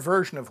better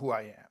version of who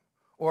I am,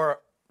 or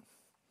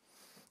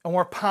a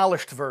more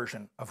polished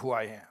version of who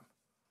I am,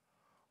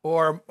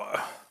 or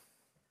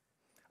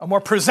a more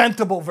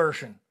presentable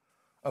version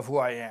of who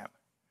I am.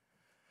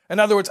 In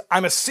other words,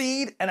 I'm a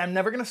seed, and I'm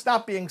never going to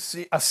stop being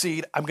a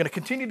seed. I'm going to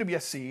continue to be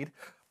a seed.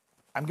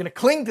 I'm going to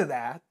cling to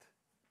that.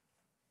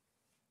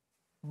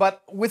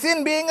 But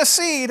within being a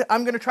seed,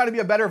 I'm going to try to be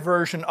a better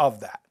version of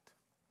that.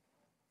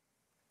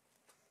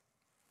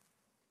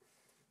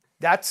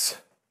 That's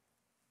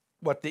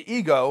what the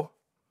ego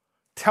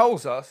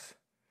tells us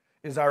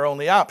is our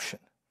only option.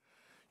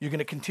 You're going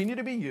to continue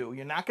to be you.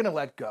 You're not going to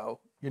let go.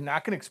 You're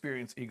not going to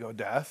experience ego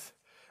death.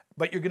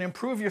 But you're going to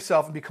improve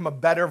yourself and become a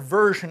better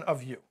version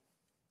of you.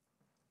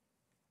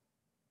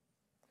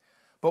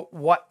 But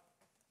what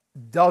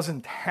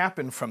doesn't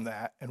happen from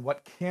that, and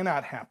what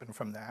cannot happen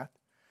from that,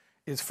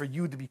 is for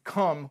you to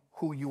become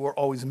who you were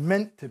always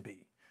meant to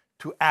be,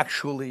 to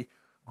actually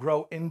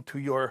grow into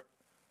your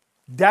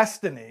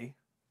destiny,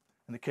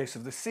 in the case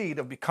of the seed,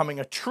 of becoming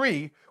a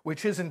tree,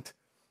 which isn't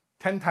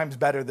 10 times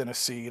better than a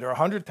seed, or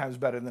 100 times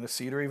better than a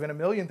seed, or even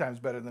 1,000,000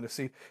 times better than a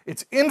seed.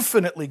 It's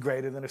infinitely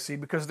greater than a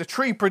seed, because the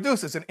tree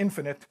produces an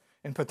infinite,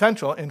 in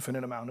potential,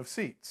 infinite amount of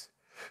seeds.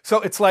 So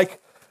it's like,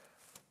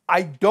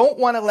 I don't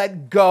want to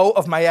let go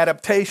of my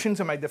adaptations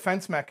and my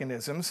defense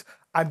mechanisms.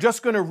 I'm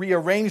just going to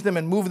rearrange them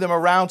and move them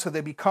around so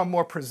they become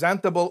more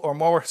presentable or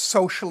more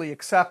socially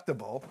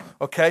acceptable.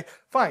 Okay,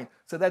 fine.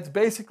 So that's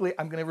basically,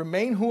 I'm going to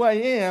remain who I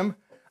am.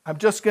 I'm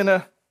just going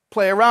to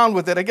play around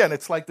with it. Again,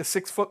 it's like the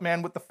 6-foot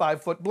man with the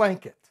 5-foot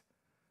blanket.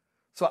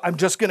 So I'm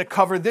just going to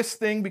cover this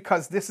thing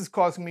because this is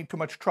causing me too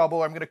much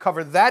trouble. I'm going to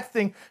cover that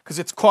thing because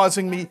it's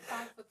causing me...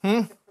 5-foot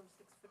man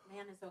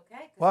is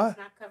okay because he's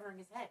not covering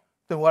his head.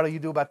 Then what do you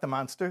do about the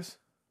monsters?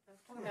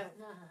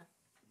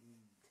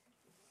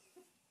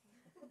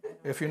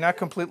 If you're not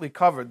completely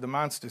covered, the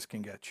monsters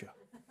can get you.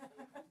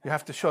 You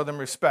have to show them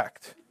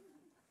respect.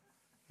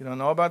 You don't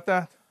know about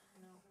that?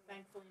 No,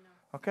 thankfully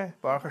no. Okay,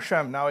 Baruch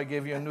Hashem, now I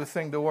gave you a new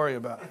thing to worry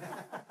about.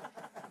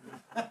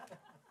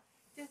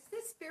 Does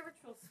this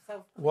spiritual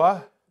self-cleaning,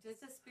 What? Does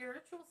the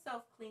spiritual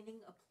self-cleaning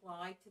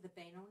apply to the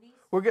Benoni?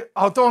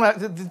 Don't have...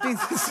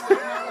 Because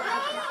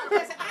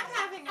I'm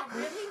having a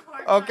really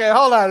hard Okay, time.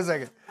 hold on a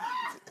second.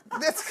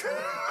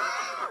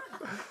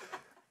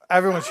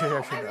 Everyone should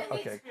hear.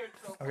 Okay.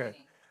 Okay.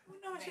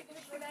 No, I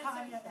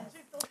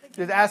should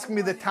Just asking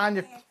me the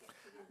Tanya.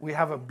 We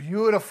have a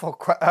beautiful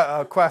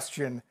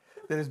question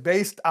that is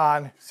based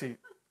on, see,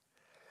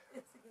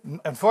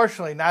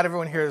 unfortunately, not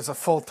everyone here is a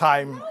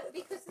full-time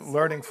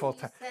learning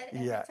full-time.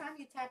 Yeah. Every time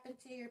you tap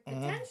into your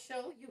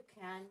potential, you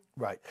can.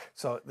 Right.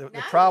 So the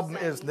problem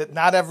is that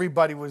not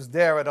everybody was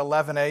there at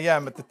 11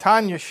 a.m. at the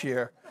Tanya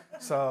Shir.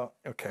 So,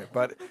 okay,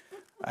 but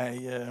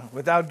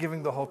without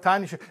giving the whole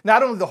Tanya Shir,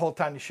 not only the whole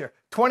Tanya Shir,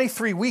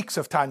 23 weeks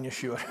of Tanya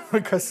Shir,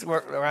 because we're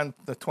around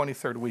the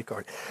 23rd week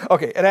already.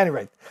 Okay, at any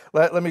rate,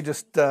 let me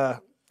just,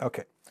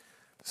 okay.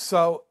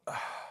 So,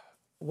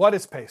 what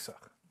is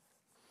Pesach?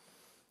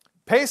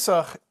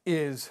 Pesach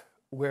is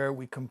where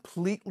we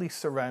completely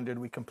surrendered,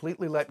 we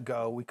completely let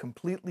go, we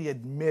completely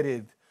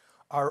admitted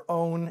our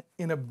own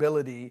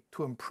inability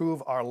to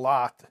improve our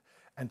lot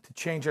and to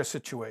change our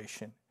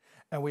situation.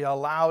 And we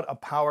allowed a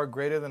power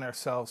greater than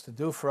ourselves to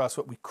do for us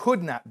what we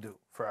could not do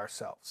for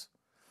ourselves.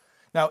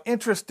 Now,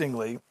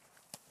 interestingly,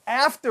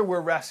 after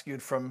we're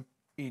rescued from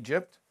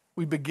Egypt,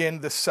 we begin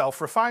the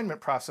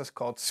self-refinement process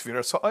called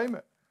Sfiras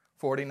HaOmer,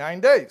 49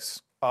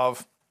 days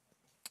of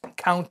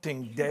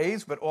counting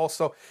days, but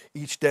also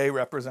each day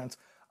represents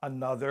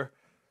another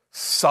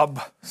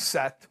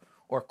subset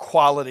or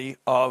quality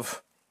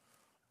of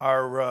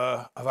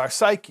our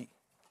psyche.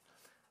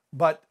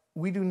 But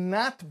we do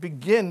not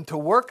begin to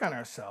work on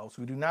ourselves.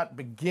 We do not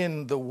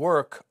begin the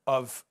work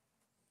of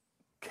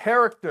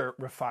character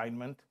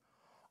refinement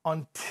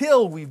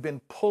until we've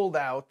been pulled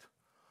out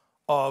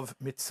of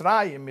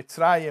Mitzrayim.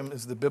 Mitzrayim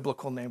is the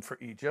biblical name for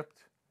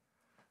Egypt.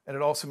 And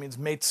it also means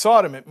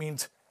Meitzarim. It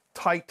means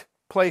tight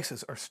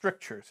places or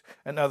strictures.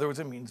 In other words,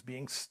 it means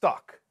being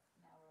stuck.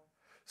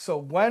 So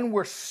when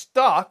we're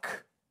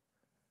stuck,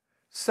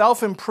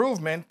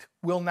 self-improvement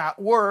will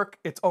not work.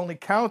 It's only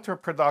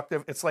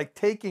counterproductive. It's like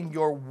taking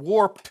your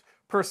warped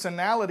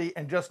personality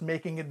and just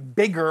making it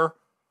bigger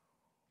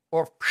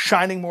or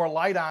shining more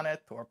light on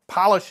it or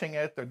polishing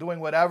it or doing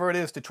whatever it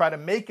is to try to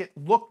make it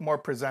look more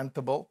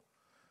presentable.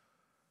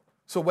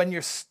 So when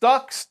you're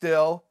stuck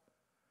still,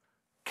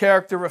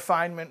 character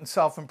refinement and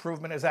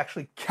self-improvement is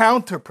actually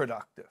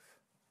counterproductive.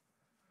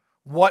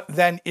 What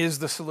then is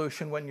the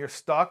solution when you're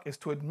stuck is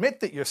to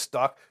admit that you're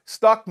stuck.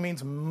 Stuck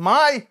means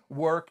my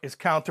work is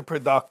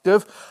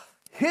counterproductive.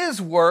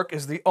 His work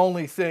is the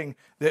only thing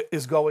that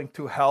is going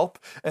to help.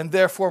 And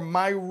therefore,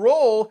 my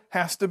role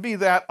has to be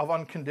that of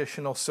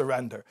unconditional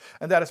surrender.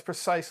 And that is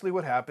precisely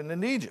what happened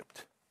in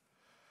Egypt.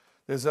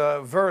 There's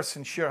a verse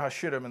in Shir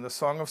HaShirim, in the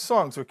Song of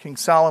Songs, where King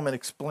Solomon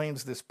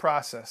explains this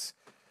process.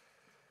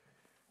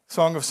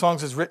 Song of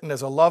Songs is written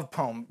as a love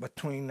poem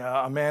between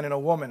a man and a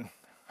woman.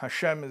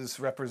 Hashem is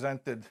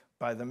represented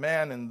by the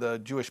man and the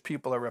Jewish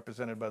people are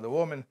represented by the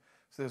woman.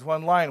 So there's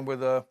one line where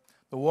the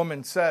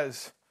woman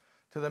says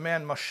to the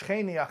man,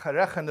 Mashcheni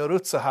acharecha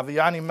nerutza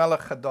haviyani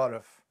melech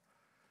hadorav.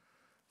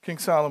 King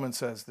Solomon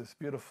says this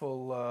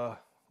beautiful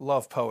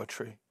love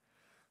poetry.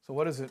 So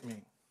what does it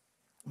mean?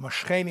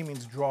 Mashcheni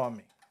means draw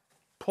me,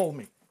 pull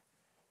me,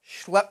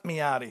 schlep me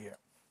out of here.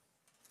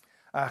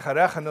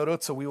 Acharecha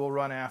nerutza, we will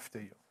run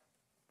after you.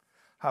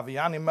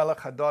 Haviyani melech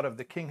hadorav,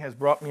 the king has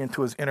brought me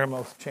into his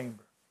innermost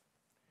chamber.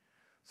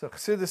 So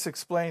Chassidus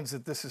explains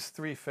that this is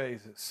 3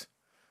 phases,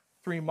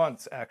 3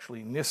 months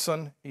actually,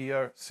 Nisan,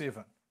 Iyar,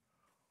 Sivan,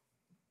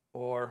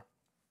 or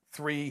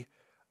 3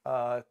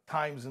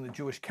 times in the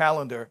Jewish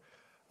calendar,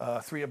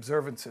 3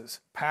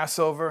 observances,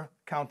 Passover,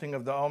 counting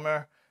of the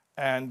Omer,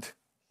 and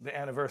the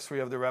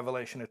anniversary of the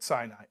revelation at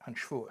Sinai, on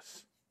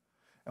Shavuos.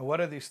 And what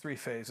are these 3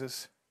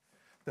 phases?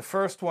 The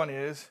first one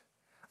is,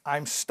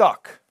 I'm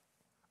stuck.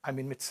 I'm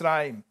in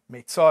Mitzrayim,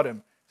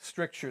 Meitzarim,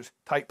 strictures,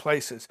 tight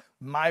places.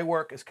 My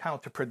work is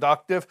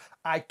counterproductive.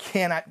 I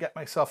cannot get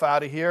myself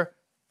out of here.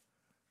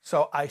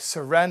 So I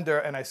surrender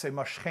and I say,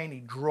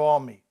 Mashcheni, draw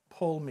me,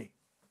 pull me.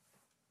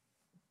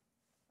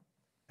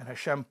 And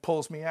Hashem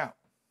pulls me out.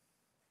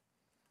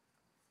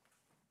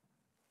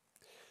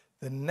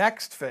 The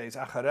next phase,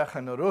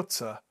 Acharecha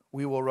Nerutza,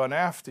 we will run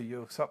after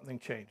you, something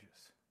changes.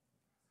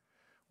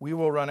 We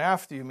will run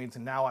after you means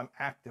now I'm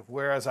active.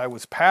 Whereas I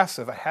was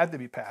passive, I had to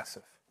be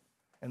passive.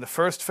 In the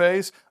first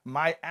phase,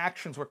 my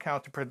actions were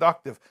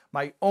counterproductive.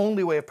 My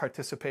only way of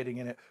participating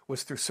in it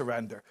was through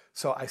surrender.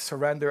 So I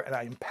surrender and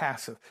I am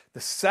passive.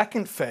 The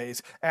second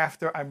phase,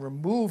 after I'm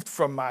removed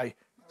from my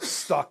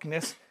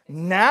stuckness,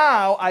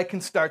 now I can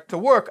start to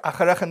work.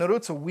 Acharecha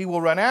nerutza, we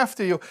will run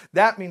after you.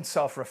 That means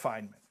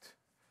self-refinement.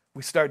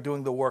 We start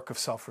doing the work of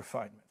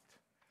self-refinement.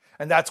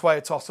 And that's why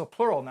it's also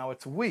plural. Now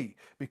it's we,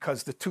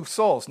 because the 2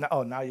 souls.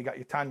 Now you got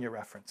your Tanya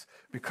reference.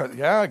 Because,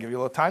 I'll give you a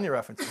little Tanya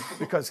reference.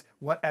 Because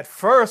at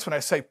first, when I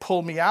say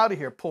pull me out of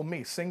here, pull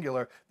me,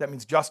 singular, that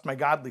means just my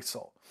godly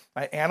soul.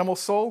 My animal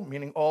soul,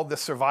 meaning all the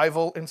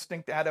survival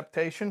instinct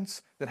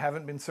adaptations that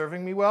haven't been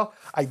serving me well,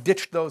 I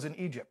ditched those in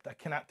Egypt. I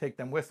cannot take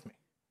them with me.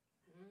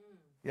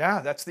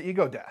 Yeah, that's the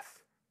ego death.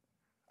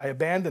 I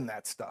abandoned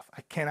that stuff.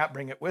 I cannot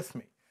bring it with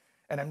me.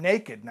 And I'm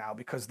naked now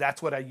because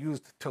that's what I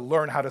used to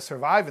learn how to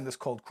survive in this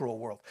cold, cruel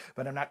world.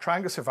 But I'm not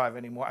trying to survive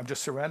anymore. I'm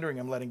just surrendering.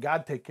 I'm letting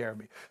God take care of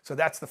me. So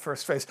that's the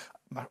first phase.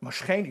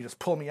 Mashcheni, just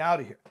pull me out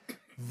of here.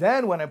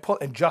 Then when I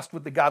put, and just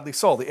with the godly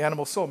soul, the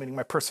animal soul, meaning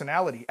my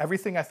personality,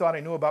 everything I thought I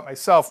knew about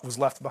myself was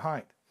left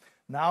behind.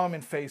 Now I'm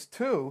in phase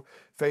two.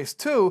 Phase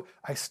two,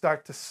 I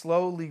start to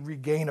slowly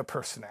regain a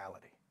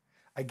personality.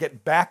 I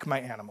get back my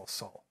animal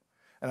soul.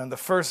 And on the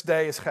first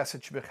day is chesed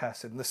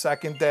shebechesed, and the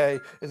second day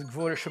is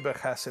gvura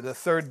shebechesed, the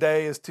third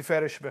day is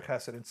tiferet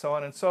shebechesed, and so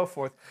on and so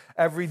forth.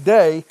 Every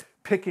day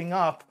picking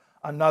up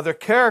another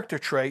character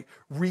trait,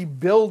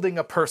 rebuilding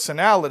a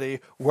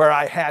personality where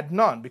I had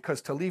none. Because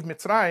to leave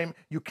Mitzrayim,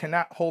 you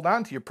cannot hold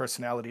on to your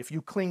personality. If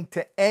you cling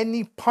to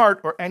any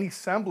part or any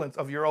semblance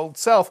of your old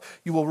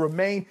self, you will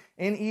remain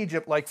in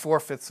Egypt like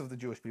 4/5 of the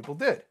Jewish people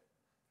did.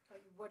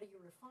 What are you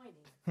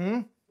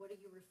refining? What are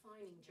you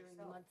refining during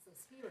the months of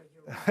Sphira?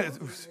 You're refining,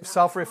 you're not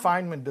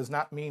Self-refinement does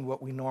not mean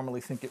what we normally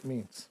think it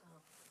means.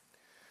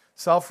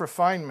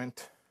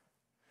 Self-refinement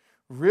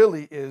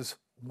really is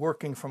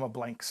working from a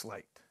blank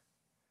slate.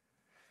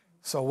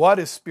 So what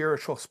is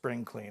spiritual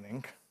spring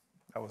cleaning?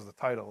 That was the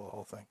title of the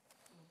whole thing.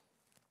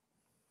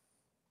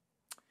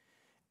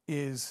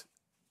 Is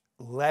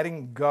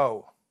letting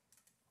go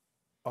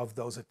of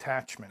those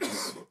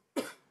attachments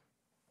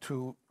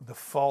to the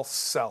false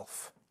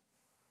self,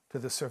 to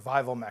the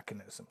survival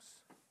mechanisms,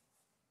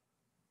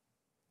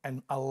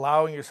 and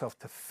allowing yourself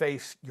to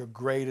face your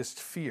greatest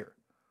fear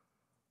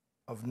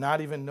of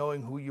not even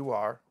knowing who you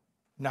are,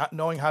 not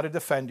knowing how to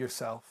defend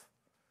yourself,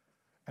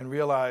 and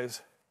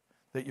realize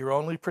that your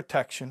only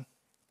protection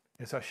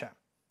is Hashem.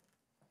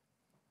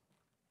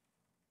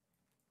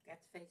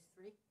 That's phase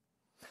 3.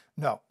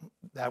 No,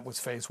 that was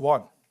phase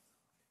one.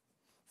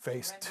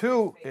 Phase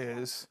two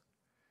is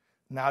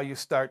now you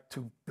start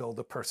to build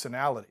a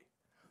personality,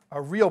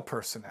 a real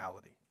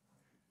personality,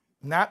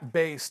 not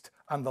based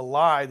on the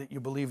lie that you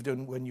believed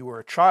in when you were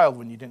a child,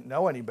 when you didn't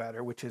know any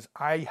better, which is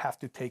I have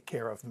to take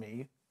care of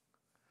me,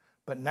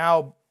 but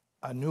now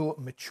a new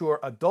mature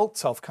adult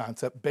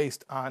self-concept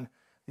based on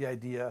the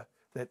idea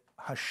that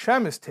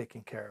Hashem is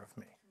taking care of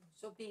me.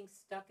 So being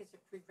stuck is a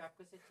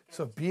prerequisite to get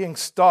So to being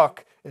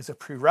stuck is a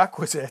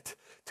prerequisite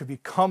to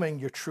becoming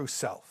your true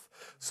self.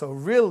 So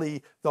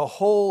really, the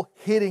whole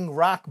hitting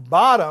rock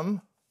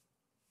bottom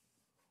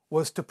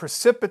was to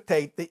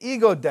precipitate the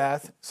ego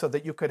death so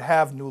that you could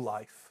have new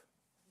life.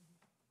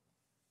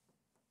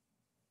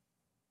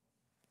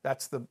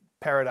 That's the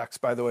paradox,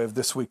 by the way, of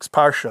this week's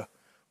Parsha,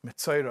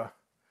 Metzora.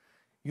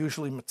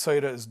 Usually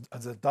Metzora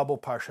is a double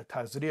Parsha,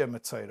 Tazria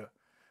Metzora.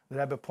 The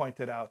Rebbe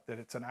pointed out that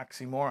it's an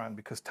oxymoron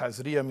because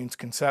Tazria means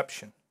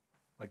conception,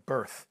 like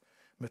birth.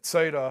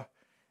 Metzora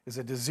is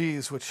a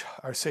disease which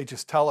our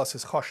sages tell us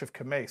is choshev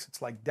kames.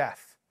 It's like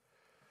death.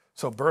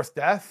 So birth,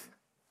 death,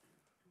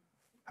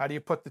 how do you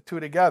put the two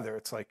together?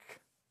 It's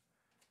like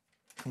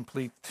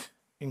complete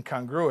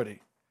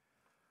incongruity.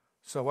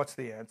 So what's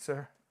the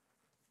answer?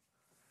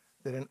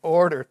 That in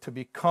order to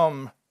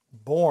become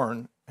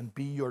born and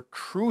be your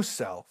true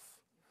self,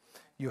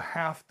 you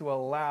have to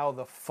allow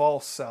the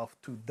false self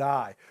to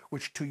die,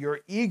 which to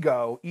your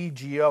ego,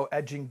 ego,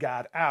 edging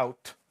God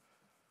out,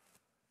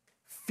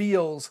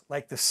 feels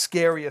like the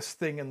scariest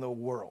thing in the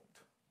world.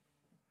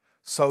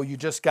 So you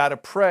just got to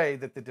pray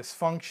that the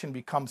dysfunction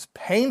becomes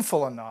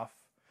painful enough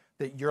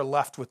that you're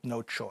left with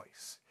no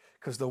choice.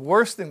 Because the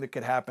worst thing that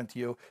could happen to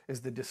you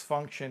is the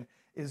dysfunction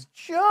is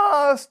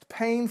just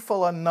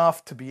painful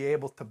enough to be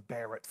able to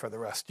bear it for the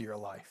rest of your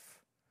life.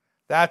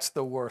 That's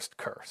the worst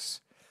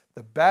curse.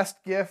 The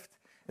best gift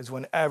is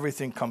when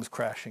everything comes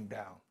crashing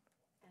down.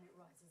 And it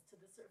rises to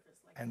the surface.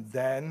 And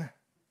then,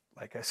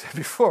 like I said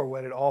before,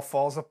 when it all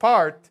falls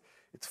apart,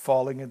 it's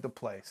falling into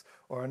place.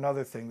 Or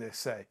another thing they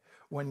say,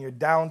 when you're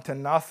down to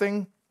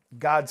nothing,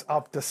 God's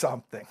up to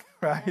something,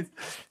 right?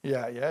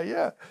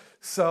 Yeah.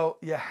 So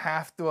you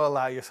have to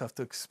allow yourself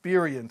to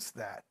experience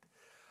that.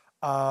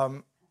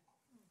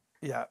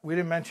 We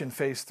didn't mention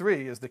phase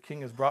 3, as the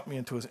king has brought me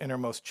into his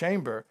innermost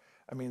chamber.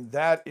 I mean,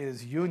 that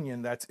is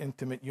union, that's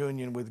intimate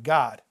union with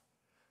God,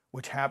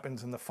 which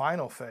happens in the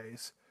final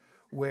phase,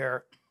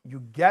 where you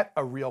get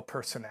a real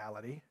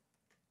personality,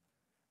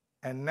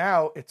 and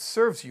now it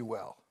serves you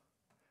well,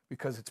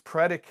 because it's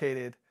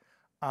predicated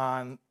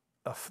on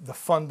the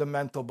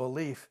fundamental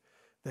belief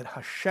that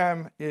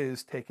Hashem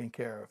is taking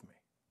care of me.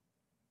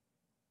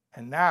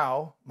 And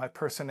now my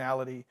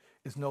personality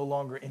is no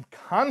longer in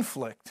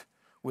conflict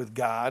with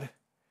God,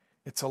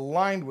 it's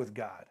aligned with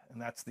God.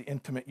 And that's the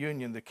intimate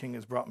union the king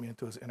has brought me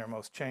into his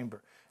innermost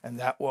chamber. And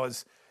that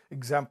was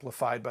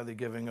exemplified by the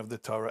giving of the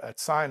Torah at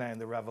Sinai and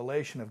the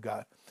revelation of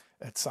God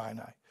at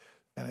Sinai.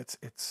 And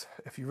it's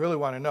if you really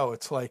want to know,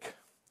 it's like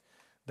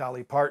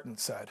Dolly Parton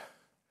said,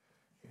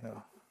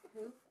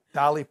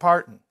 Dolly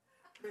Parton.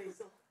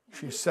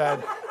 She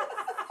said,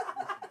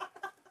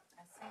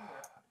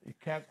 you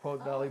can't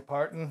quote Dolly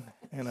Parton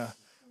in a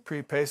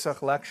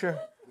pre-Pesach lecture.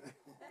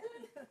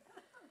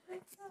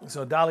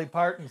 So Dolly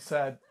Parton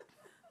said,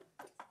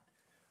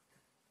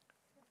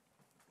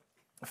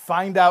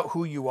 find out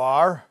who you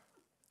are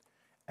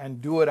and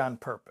do it on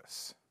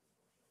purpose.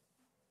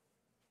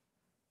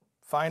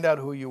 Find out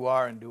who you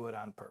are and do it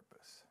on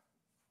purpose.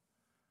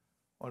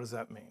 What does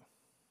that mean?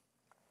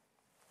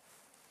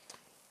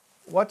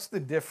 What's the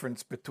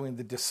difference between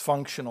the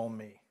dysfunctional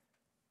me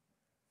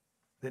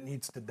that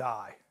needs to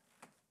die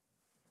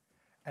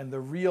and the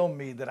real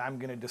me that I'm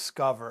going to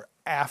discover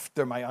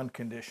after my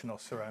unconditional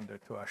surrender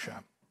to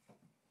Hashem?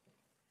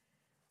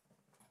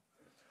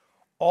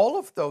 All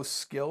of those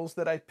skills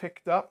that I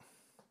picked up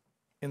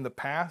in the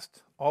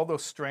past, all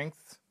those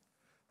strengths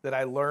that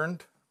I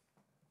learned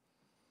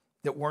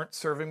that weren't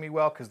serving me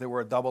well because they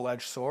were a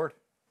double-edged sword,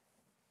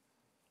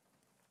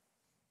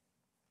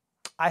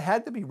 I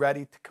had to be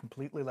ready to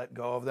completely let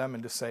go of them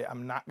and to say,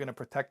 I'm not going to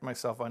protect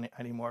myself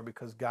anymore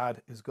because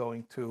God is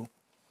going to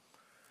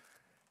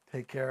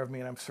take care of me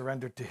and I'm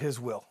surrendered to His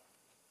will.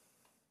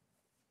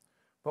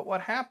 But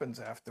what happens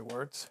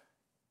afterwards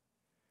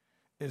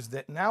is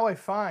that now I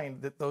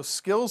find that those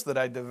skills that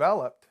I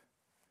developed,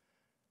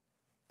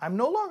 I'm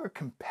no longer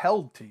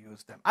compelled to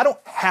use them. I don't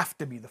have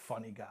to be the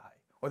funny guy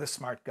or the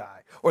smart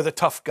guy or the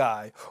tough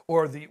guy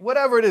or the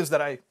whatever it is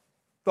that I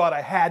thought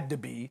I had to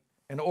be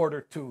in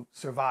order to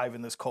survive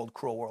in this cold,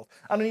 cruel world.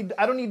 I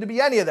don't need to be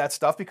any of that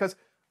stuff because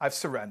I've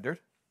surrendered.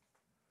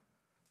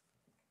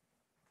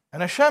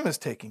 And Hashem is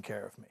taking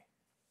care of me.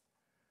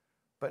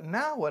 But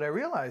now what I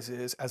realize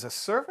is, as a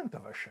servant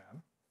of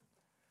Hashem,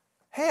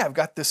 hey, I've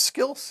got this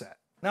skill set.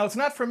 Now, it's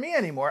not for me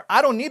anymore.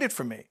 I don't need it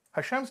for me.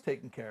 Hashem's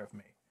taking care of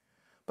me.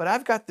 But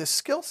I've got this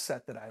skill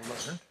set that I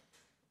learned.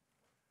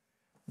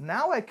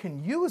 Now I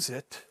can use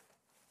it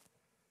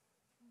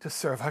to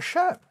serve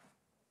Hashem.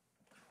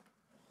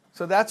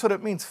 So that's what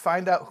it means.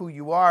 Find out who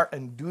you are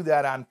and do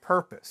that on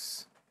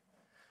purpose.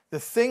 The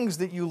things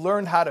that you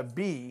learned how to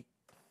be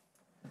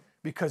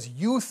because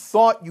you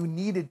thought you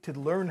needed to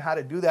learn how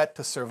to do that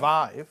to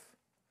survive,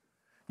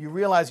 you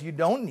realize you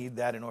don't need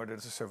that in order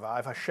to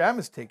survive. Hashem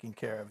is taking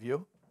care of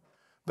you.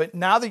 But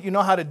now that you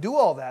know how to do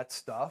all that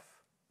stuff,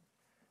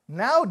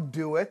 now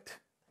do it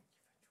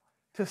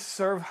to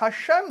serve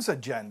Hashem's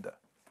agenda.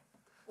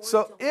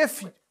 So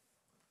if,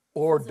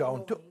 or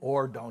don't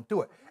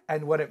do it.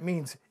 And what it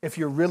means, if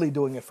you're really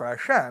doing it for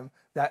Hashem,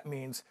 that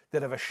means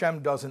that if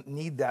Hashem doesn't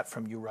need that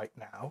from you right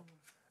now,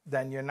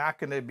 then you're not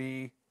going to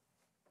be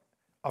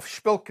of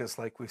shpilkas,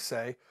 like we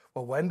say.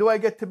 Well, when do I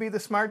get to be the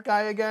smart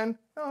guy again?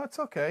 No, it's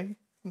okay.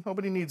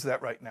 Nobody needs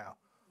that right now.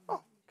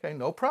 Oh, okay,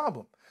 no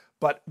problem.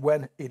 But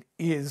when it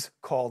is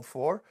called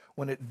for,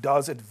 when it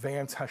does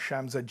advance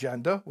Hashem's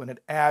agenda, when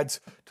it adds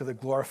to the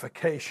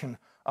glorification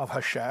of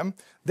Hashem,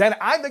 then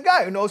I'm the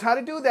guy who knows how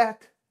to do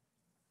that.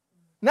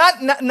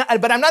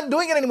 But I'm not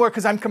doing it anymore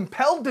because I'm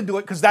compelled to do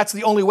it because that's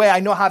the only way I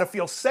know how to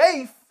feel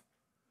safe.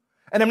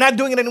 And I'm not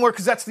doing it anymore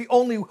because that's the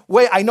only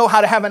way I know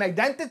how to have an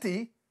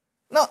identity.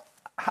 No,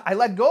 I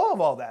let go of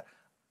all that.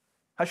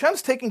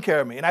 Hashem's taking care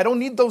of me, and I don't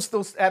need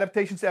those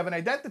adaptations to have an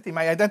identity.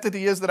 My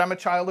identity is that I'm a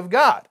child of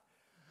God.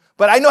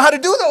 But I know how to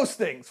do those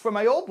things from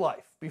my old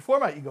life, before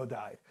my ego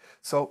died.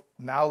 So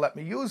now let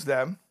me use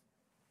them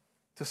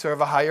to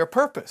serve a higher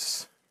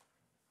purpose.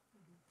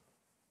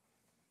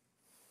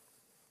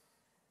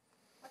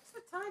 What's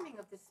the timing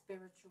of this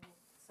spiritual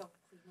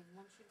self-improvement?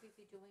 When should we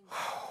be doing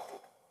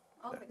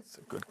that? That's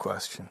a good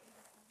question.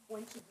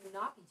 When should you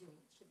not be doing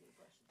it, should be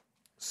the question.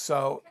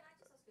 So, Can I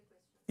just ask you a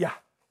question? yeah.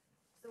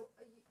 So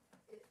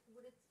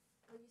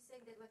are you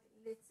saying that, like,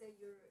 let's say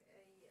you're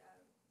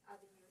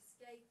either you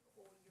escape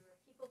or you're a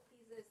people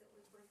pleaser? That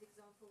was one of the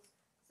examples.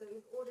 So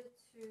in order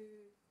to,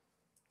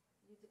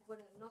 you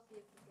want to not be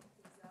a people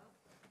pleaser,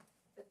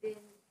 but then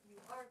you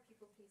are a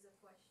people pleaser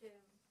for Hashem.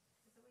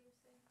 Is that what you're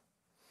saying?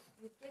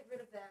 You get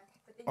rid of that,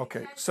 but then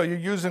Okay, you can so you're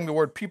using the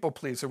word people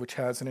pleaser, which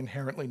has an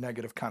inherently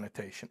negative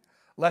connotation.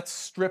 Let's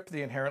strip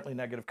the inherently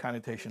negative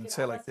connotation and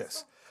say like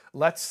this.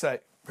 Let's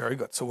say, very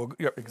good. So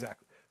yeah,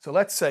 exactly. So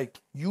let's say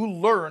you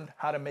learned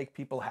how to make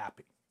people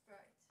happy.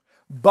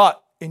 Right.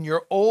 But in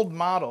your old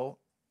model,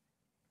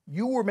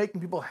 you were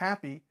making people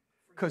happy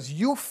because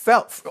you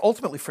felt,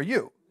 ultimately for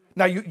you.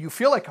 Now you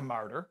feel like a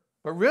martyr,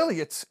 but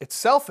really it's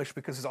selfish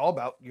because it's all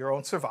about your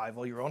own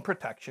survival, your own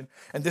protection.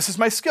 And this is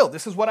my skill.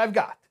 This is what I've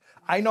got.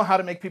 I know how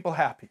to make people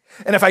happy.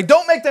 And if I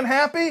don't make them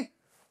happy,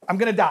 I'm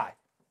going to die.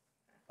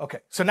 Okay,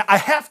 so now I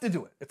have to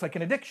do it. It's like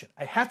an addiction.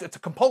 It's a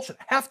compulsion.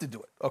 I have to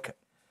do it. Okay.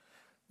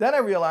 Then I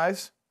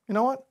realize, you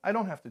know what? I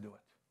don't have to do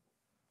it.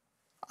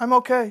 I'm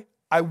okay.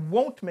 I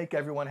won't make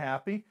everyone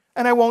happy,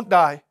 and I won't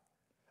die.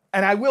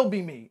 And I will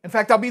be me. In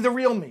fact, I'll be the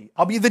real me.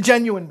 I'll be the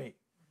genuine me.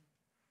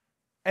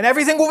 And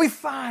everything will be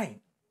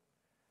fine.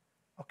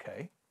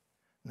 Okay,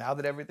 now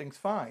that everything's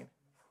fine,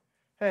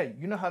 hey,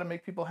 you know how to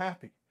make people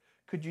happy.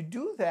 Could you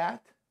do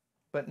that,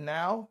 but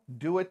now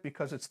do it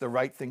because it's the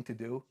right thing to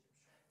do,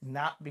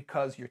 not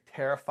because you're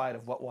terrified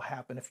of what will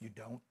happen if you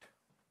don't?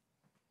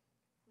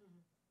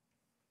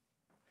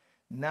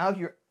 Now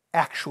you're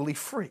actually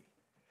free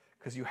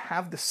because you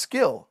have the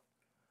skill,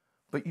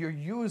 but you're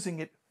using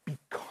it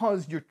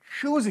because you're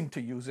choosing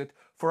to use it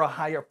for a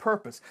higher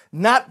purpose,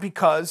 not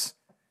because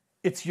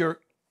it's your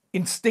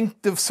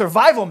instinctive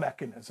survival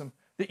mechanism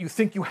that you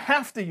think you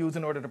have to use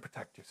in order to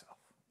protect yourself.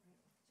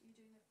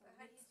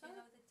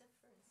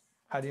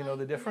 How do you know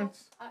the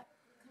difference? How do you know the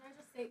difference? Can I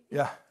just say,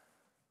 Yeah.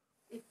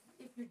 if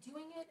you're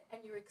doing it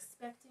and you're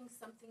expecting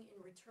something in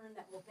return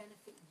that will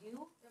benefit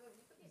you, No,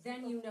 but if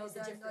then people you know please,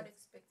 the I not difference.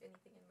 expect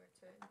anything in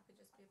return. You could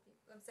just be a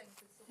people. I'm saying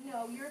to some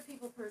No, you're a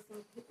people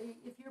person.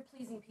 If you're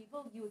pleasing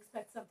people, you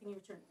expect something in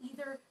return.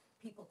 Either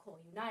people call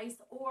you nice,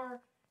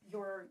 or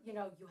you're, you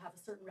have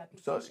a certain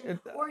reputation,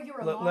 or you're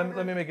a martyr.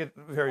 let me make it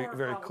very, or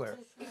very clear.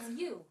 It's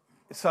you.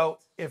 So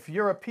if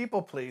you're a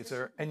people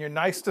pleaser and you're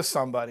nice to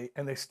somebody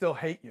and they still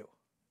hate you,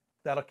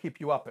 that'll keep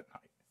you up at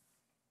night.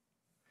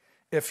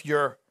 If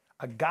you're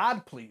a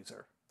God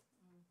pleaser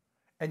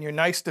and you're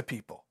nice to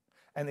people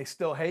and they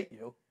still hate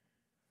you,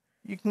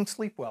 you can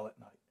sleep well at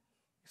night.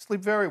 You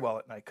sleep very well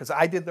at night because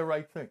I did the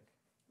right thing.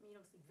 You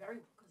don't sleep very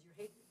well because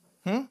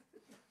you're hated.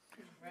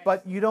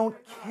 But you don't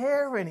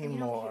care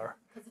anymore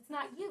Because it's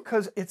not you.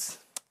 because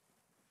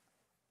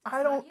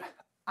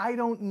I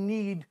don't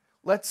need,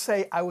 let's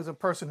say I was a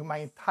person who my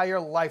entire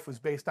life was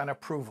based on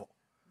approval.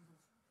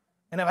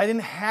 And if I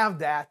didn't have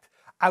that,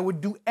 I would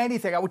do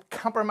anything. I would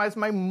compromise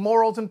my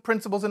morals and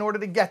principles in order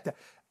to get that.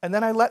 And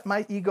then I let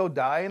my ego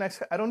die and I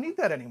said, I don't need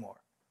that anymore.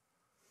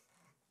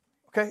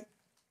 Okay?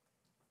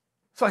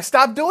 So I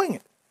stopped doing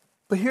it.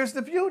 But here's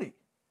the beauty.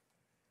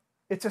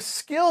 It's a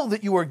skill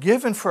that you were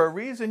given for a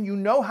reason. You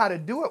know how to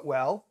do it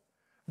well.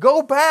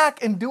 Go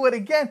back and do it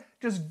again.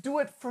 Just do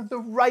it for the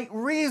right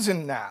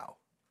reason now.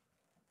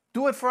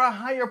 Do it for a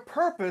higher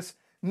purpose,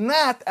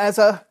 not as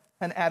an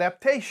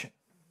adaptation.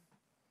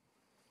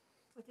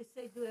 But they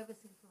say do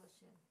everything for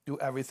Hashem. Do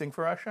everything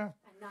for Hashem.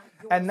 your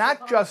And not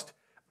survival. just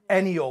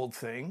any old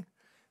thing.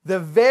 The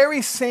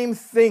very same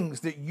things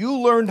that you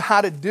learned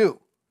how to do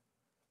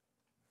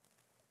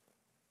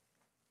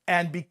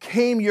and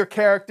became your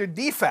character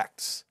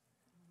defects,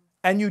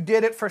 and you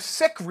did it for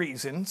sick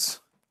reasons,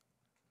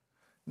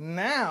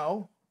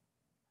 now,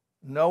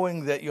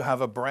 knowing that you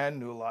have a brand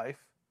new life,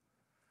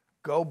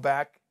 go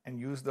back and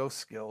use those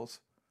skills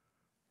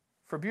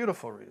for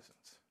beautiful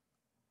reasons,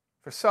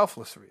 for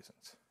selfless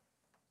reasons.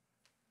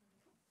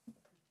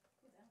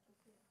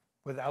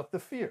 Without the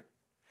fear,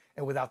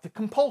 and without the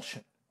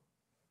compulsion,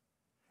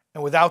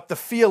 and without the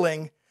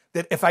feeling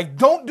that if I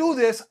don't do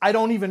this, I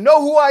don't even know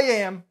who I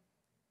am.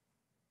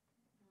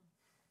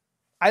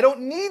 I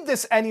don't need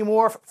this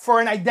anymore for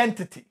an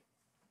identity.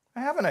 I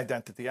have an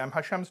identity. I'm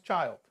Hashem's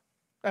child.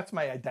 That's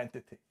my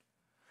identity.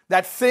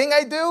 That thing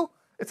I do,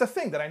 it's a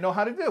thing that I know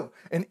how to do.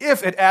 And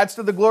if it adds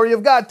to the glory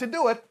of God to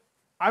do it,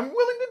 I'm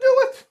willing to do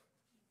it.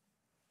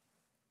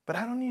 But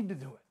I don't need to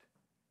do it.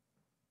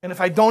 And if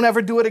I don't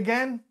ever do it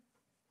again,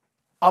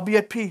 I'll be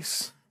at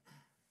peace.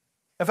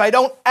 If I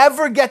don't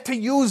ever get to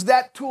use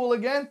that tool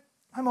again,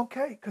 I'm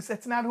okay, because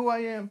that's not who I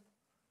am.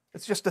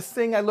 It's just a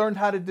thing I learned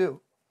how to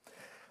do.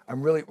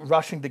 I'm really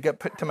rushing to get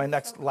put to my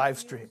next live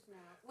stream.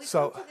 We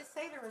So- come to the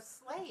Seder as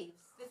slaves.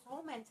 This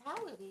whole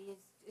mentality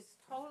is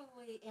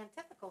totally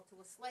antithetical to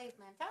a slave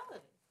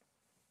mentality.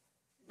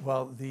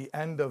 Well, the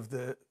end of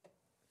the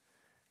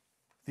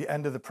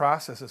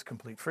process is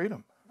complete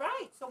freedom.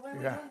 Right. So when are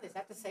we Yeah. doing this?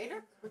 At the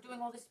Seder? We're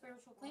doing all this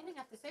spiritual cleaning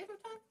at the Seder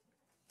time?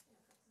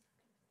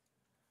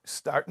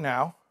 Start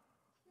now,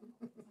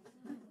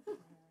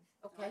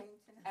 Okay.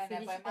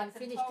 And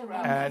finish the Never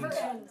and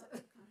end.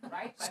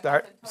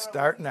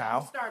 start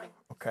now, Starting.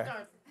 okay,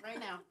 Start right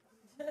now.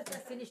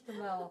 finish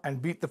tomorrow.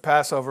 and beat the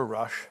Passover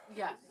rush.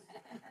 Yes.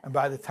 And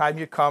by the time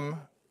you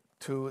come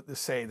to the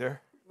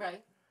Seder,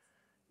 Right.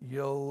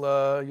 you'll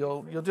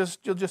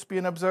just be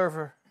an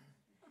observer.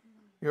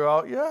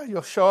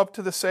 You'll show up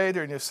to the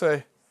Seder and you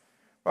say,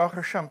 Baruch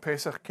Hashem,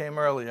 Pesach came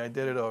early. I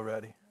did it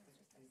already.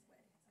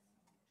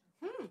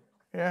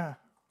 Yeah.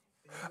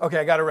 Okay,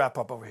 I got to wrap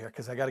up over here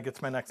because I got to get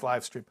to my next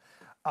live stream.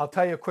 I'll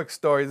tell you a quick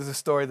story. This is a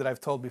story that I've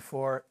told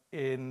before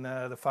in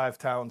the 5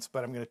 towns,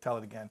 but I'm going to tell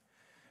it again.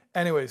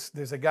 Anyways,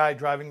 there's a guy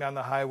driving down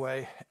the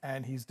highway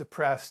and he's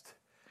depressed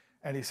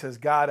and he says,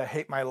 God, I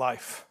hate my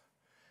life.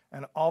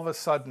 And all of a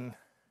sudden,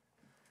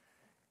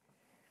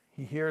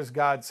 he hears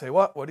God say,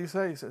 what? What do you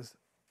say? He says,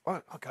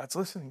 what? Oh, God's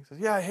listening. He says,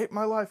 yeah, I hate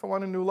my life. I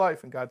want a new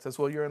life. And God says,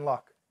 well, you're in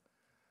luck.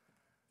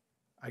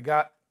 I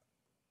got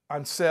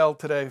on sale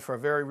today for a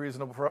very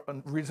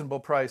reasonable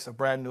price, a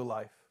brand new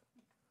life.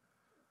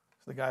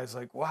 So the guy's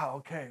like, wow,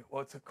 okay,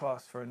 what's it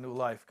cost for a new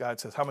life? God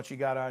says, how much you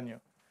got on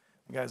you?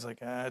 The guy's like,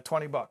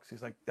 $20.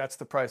 He's like, that's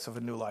the price of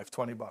a new life,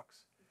 $20.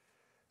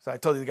 So I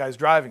told you the guy's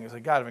driving. He's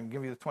like, God, if I can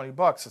give you the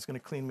 $20, it's going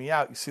to clean me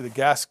out. You see the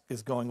gas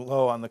is going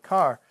low on the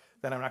car,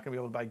 then I'm not going to be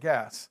able to buy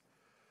gas.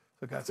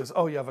 So God says,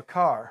 oh, you have a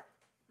car.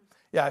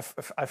 Yeah,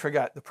 I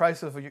forgot. The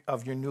price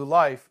of your new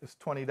life is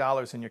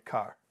 $20 in your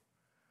car.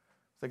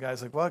 The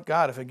guy's like, well,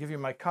 God, if I give you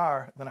my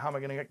car, then how am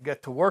I going to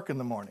get to work in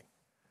the morning?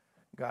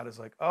 God is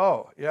like,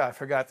 oh, yeah, I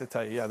forgot to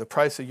tell you. Yeah, the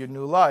price of your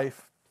new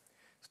life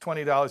is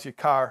 $20 your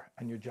car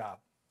and your job.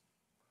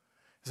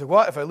 He's like,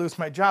 well, if I lose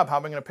my job, how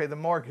am I going to pay the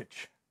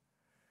mortgage?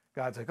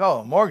 God's like, oh,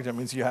 a mortgage, that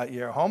means you're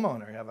a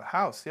homeowner, you have a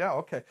house. Yeah,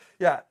 okay.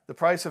 Yeah, the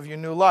price of your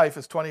new life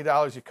is $20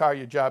 your car,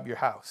 your job, your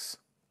house.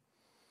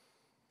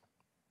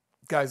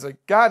 Guy's like,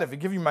 God, if I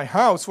give you my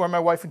house, where are my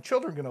wife and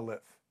children going to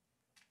live?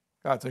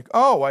 God's like,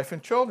 oh, wife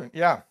and children.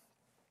 Yeah.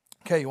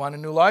 Okay, you want a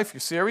new life? You're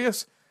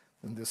serious?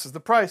 Then this is the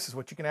price. This is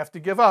what you're going to have to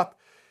give up.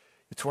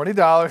 Your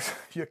 $20,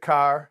 your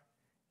car,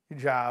 your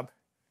job,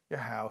 your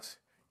house,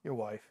 your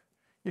wife,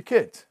 your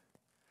kids.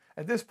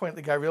 At this point,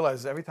 the guy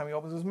realizes every time he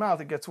opens his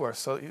mouth, it gets worse.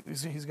 So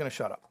he's going to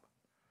shut up.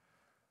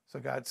 So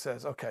God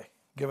says, okay,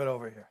 give it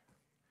over here.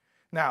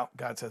 Now,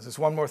 God says, there's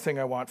one more thing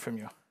I want from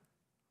you.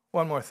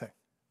 One more thing.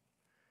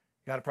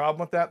 You got a problem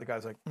with that? The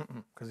guy's like,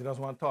 because he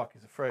doesn't want to talk.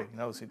 He's afraid. He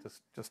knows he's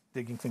just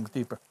digging things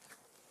deeper.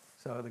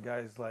 So the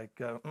guy's like,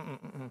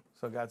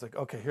 So God's like,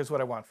 okay, here's what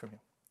I want from you.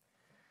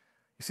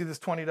 You see this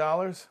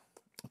 $20?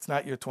 It's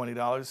not your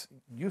 $20. It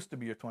used to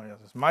be your $20.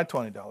 It's my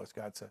 $20,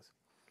 God says.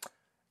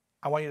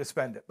 I want you to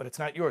spend it, but it's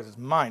not yours. It's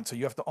mine. So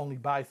you have to only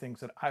buy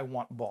things that I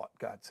want bought,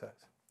 God says.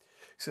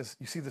 He says,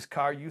 you see this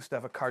car? You used to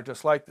have a car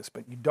just like this,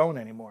 but you don't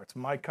anymore. It's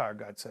my car,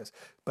 God says.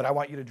 But I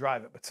want you to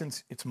drive it. But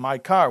since it's my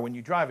car, when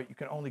you drive it, you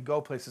can only go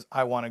places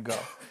I want to go.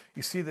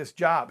 You see this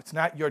job? It's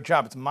not your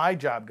job. It's my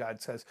job, God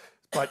says.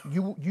 But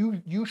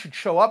you should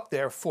show up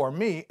there for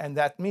me, and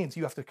that means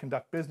you have to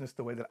conduct business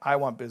the way that I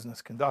want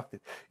business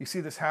conducted. You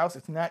see this house?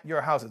 It's not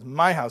your house. It's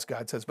my house,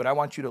 God says, but I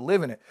want you to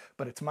live in it.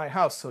 But it's my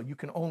house, so you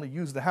can only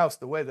use the house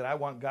the way that I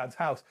want God's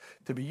house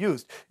to be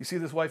used. You see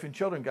this wife and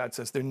children? God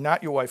says, they're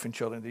not your wife and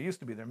children. They used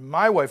to be. They're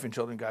my wife and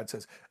children, God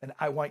says, and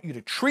I want you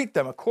to treat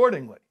them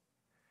accordingly.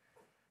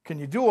 Can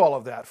you do all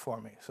of that for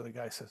me? So the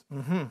guy says,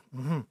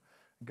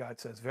 God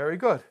says, very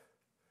good.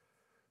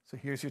 So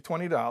here's your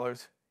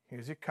 $20.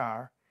 Here's your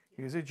car.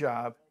 Here's your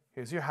job,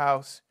 here's your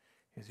house,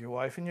 here's your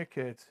wife and your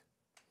kids,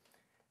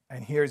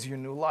 and here's your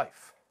new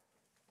life.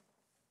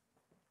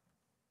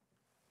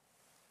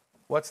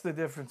 What's the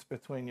difference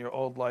between your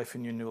old life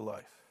and your new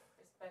life?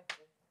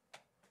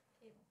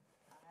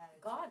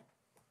 God.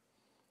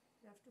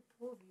 You have to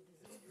prove you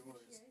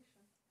deserve it.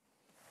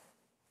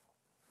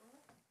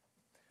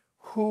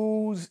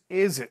 Whose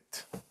is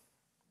it?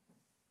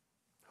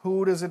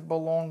 Who does it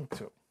belong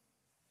to?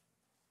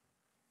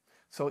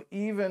 So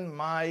even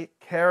my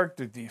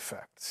character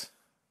defects,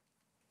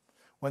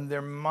 when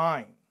they're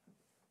mine,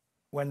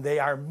 when they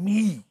are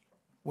me,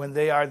 when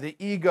they are the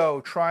ego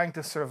trying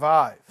to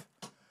survive,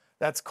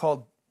 that's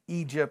called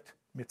Egypt,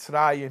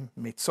 Mitzrayim,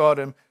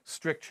 Mitzorim,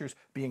 strictures,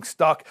 being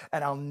stuck,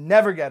 and I'll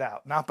never get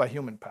out, not by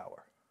human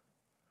power.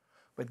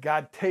 But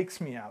God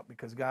takes me out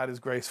because God is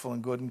graceful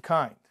and good and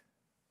kind.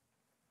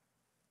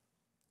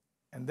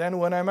 And then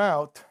when I'm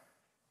out,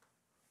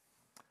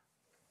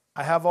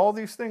 I have all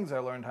these things I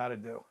learned how to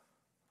do.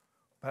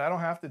 But I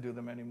don't have to do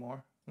them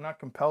anymore. I'm not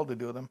compelled to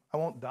do them. I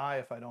won't die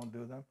if I don't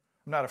do them.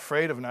 I'm not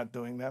afraid of not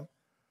doing them.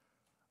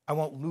 I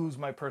won't lose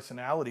my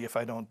personality if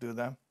I don't do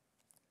them.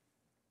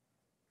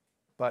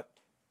 But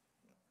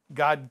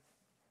God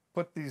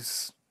put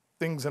these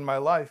things in my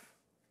life,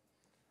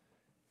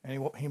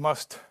 and He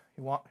must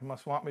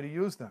want me to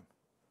use them.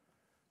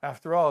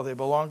 After all, they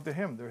belong to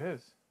Him. They're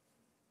His.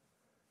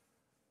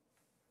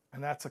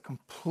 And that's a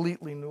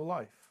completely new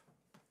life.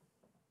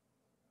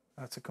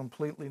 That's a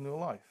completely new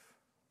life.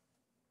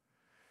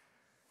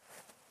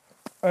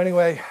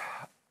 Anyway,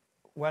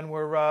 when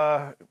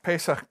we're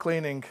Pesach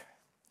cleaning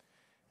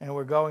and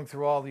we're going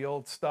through all the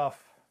old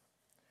stuff,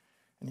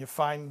 and you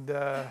find,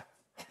 I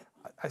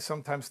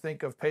sometimes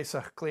think of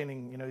Pesach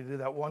cleaning, you do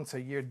that once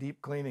a year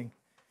deep cleaning,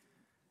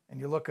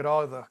 and you look at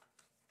all the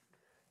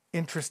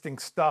interesting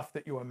stuff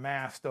that you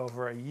amassed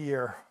over a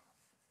year.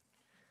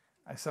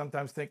 I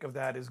sometimes think of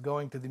that as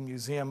going to the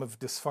Museum of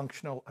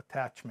Dysfunctional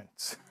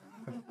Attachments.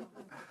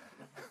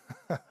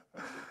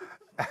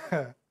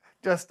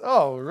 Just,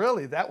 oh,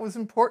 really? That was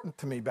important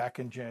to me back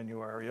in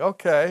January.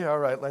 Okay, all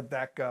right, let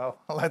that go.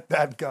 Let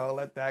that go.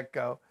 Let that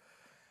go.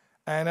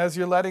 And as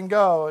you're letting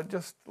go,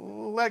 just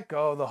let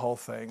go of the whole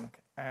thing.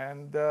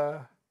 And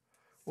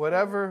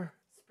whatever.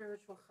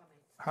 Spiritual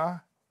chametz. Huh?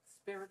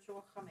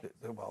 Spiritual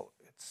chametz. Well,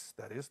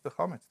 that is the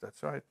chametz.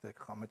 That's right. The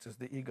chametz is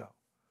the ego.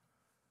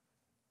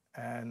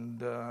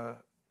 And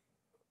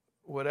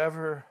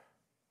whatever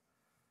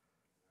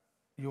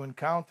you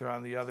encounter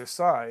on the other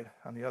side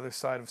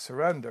of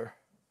surrender,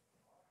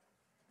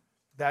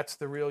 that's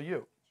the real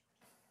you.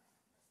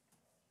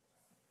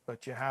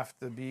 But you have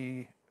to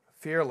be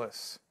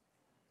fearless.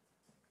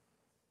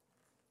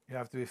 You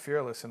have to be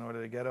fearless in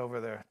order to get over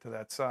there to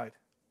that side.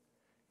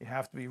 You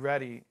have to be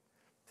ready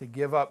to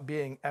give up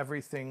being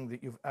everything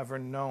that you've ever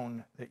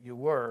known that you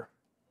were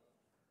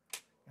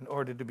in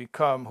order to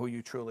become who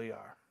you truly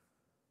are.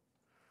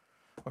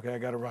 Okay, I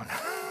got to run.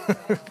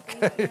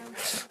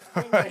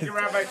 Thank you,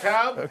 Rabbi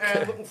Taub,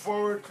 and looking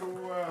forward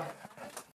to